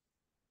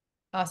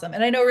 Awesome.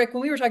 And I know, Rick,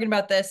 when we were talking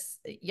about this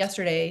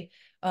yesterday,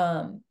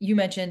 you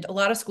mentioned a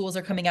lot of schools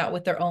are coming out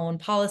with their own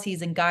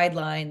policies and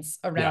guidelines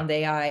Yeah, around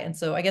AI. And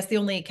so I guess the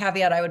only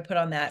caveat I would put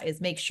on that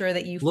is make sure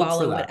that you look for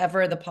follow that.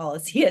 whatever the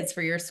policy is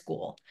for your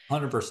school.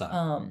 100%.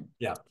 Um,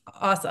 Yeah.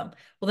 awesome.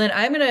 Well, then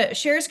I'm going to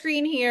share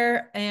screen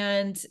here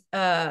and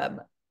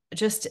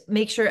just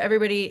make sure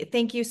everybody,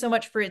 thank you so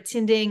much for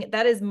attending.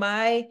 That is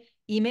my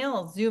email.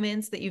 I'll zoom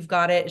in so that you've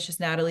got it. It's just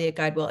Natalie at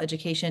Guidewell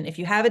Education. If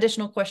you have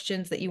additional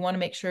questions that you want to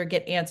make sure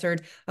get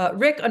answered,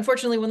 Rick,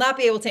 unfortunately, will not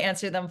be able to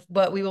answer them,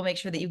 but we will make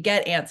sure that you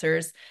get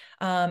answers.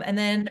 And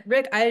then,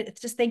 Rick, I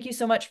just thank you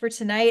so much for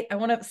tonight. I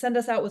want to send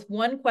us out with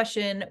one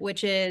question,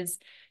 which is,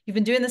 you've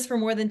been doing this for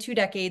more than 2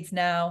 decades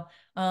now.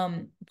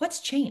 What's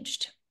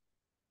changed?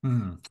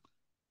 Hmm.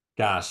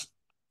 Gosh.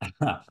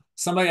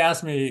 Somebody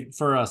asked me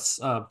for a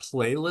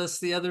playlist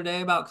the other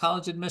day about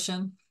college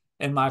admission,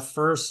 and my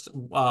first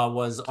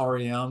was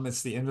REM.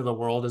 It's the end of the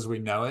world as we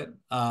know it,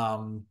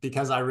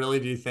 because I really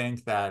do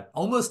think that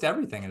almost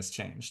everything has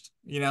changed.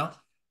 In a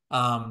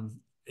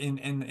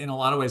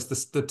lot of ways,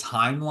 the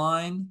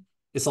timeline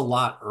is a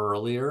lot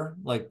earlier.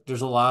 Like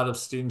there's a lot of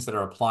students that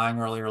are applying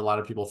earlier, a lot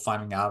of people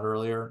finding out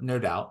earlier, no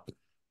doubt.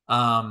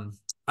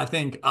 I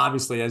think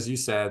obviously, as you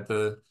said,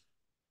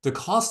 the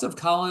cost of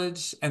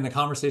college and the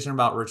conversation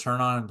about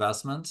return on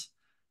investment,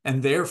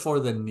 and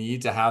therefore the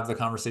need to have the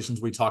conversations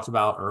we talked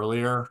about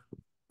earlier.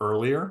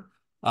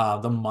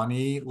 The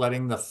money,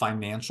 letting the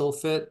financial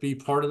fit be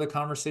part of the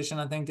conversation,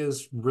 I think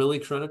is really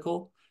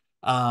critical.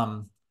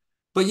 But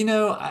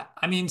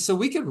I mean, so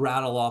we could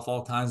rattle off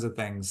all kinds of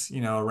things,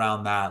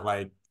 around that,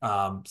 like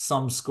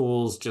some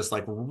schools just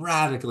like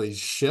radically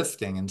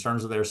shifting in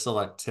terms of their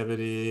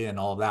selectivity and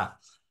all of that.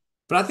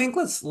 But I think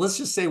let's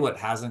just say what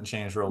hasn't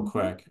changed real Mhm.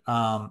 quick.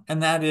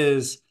 And that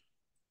is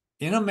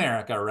in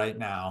America right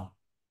now,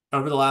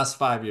 over the last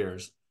 5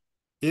 years,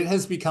 it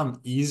has become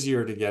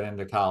easier to get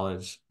into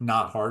college,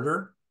 not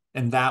harder,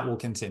 and that will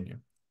continue.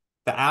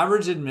 The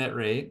average admit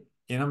rate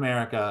in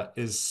America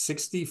is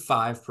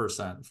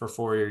 65% for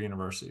four-year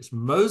universities.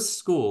 Most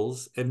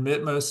schools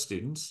admit most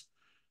students.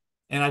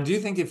 And I do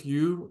think if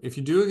you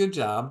do a good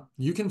job,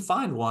 you can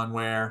find one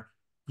where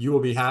you will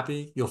be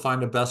happy. You'll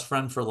find a best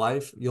friend for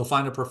life. You'll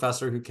find a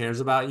professor who cares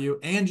about you,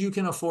 and you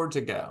can afford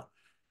to go.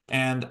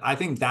 And I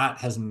think that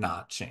has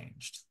not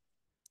changed.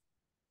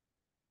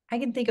 I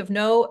can think of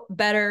no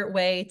better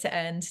way to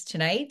end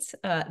tonight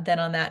than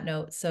on that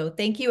note. So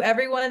thank you,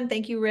 everyone.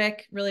 Thank you,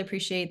 Rick. Really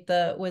appreciate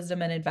the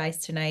wisdom and advice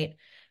tonight.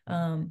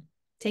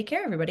 Take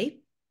care,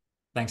 everybody.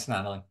 Thanks,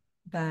 Natalie.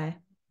 Bye.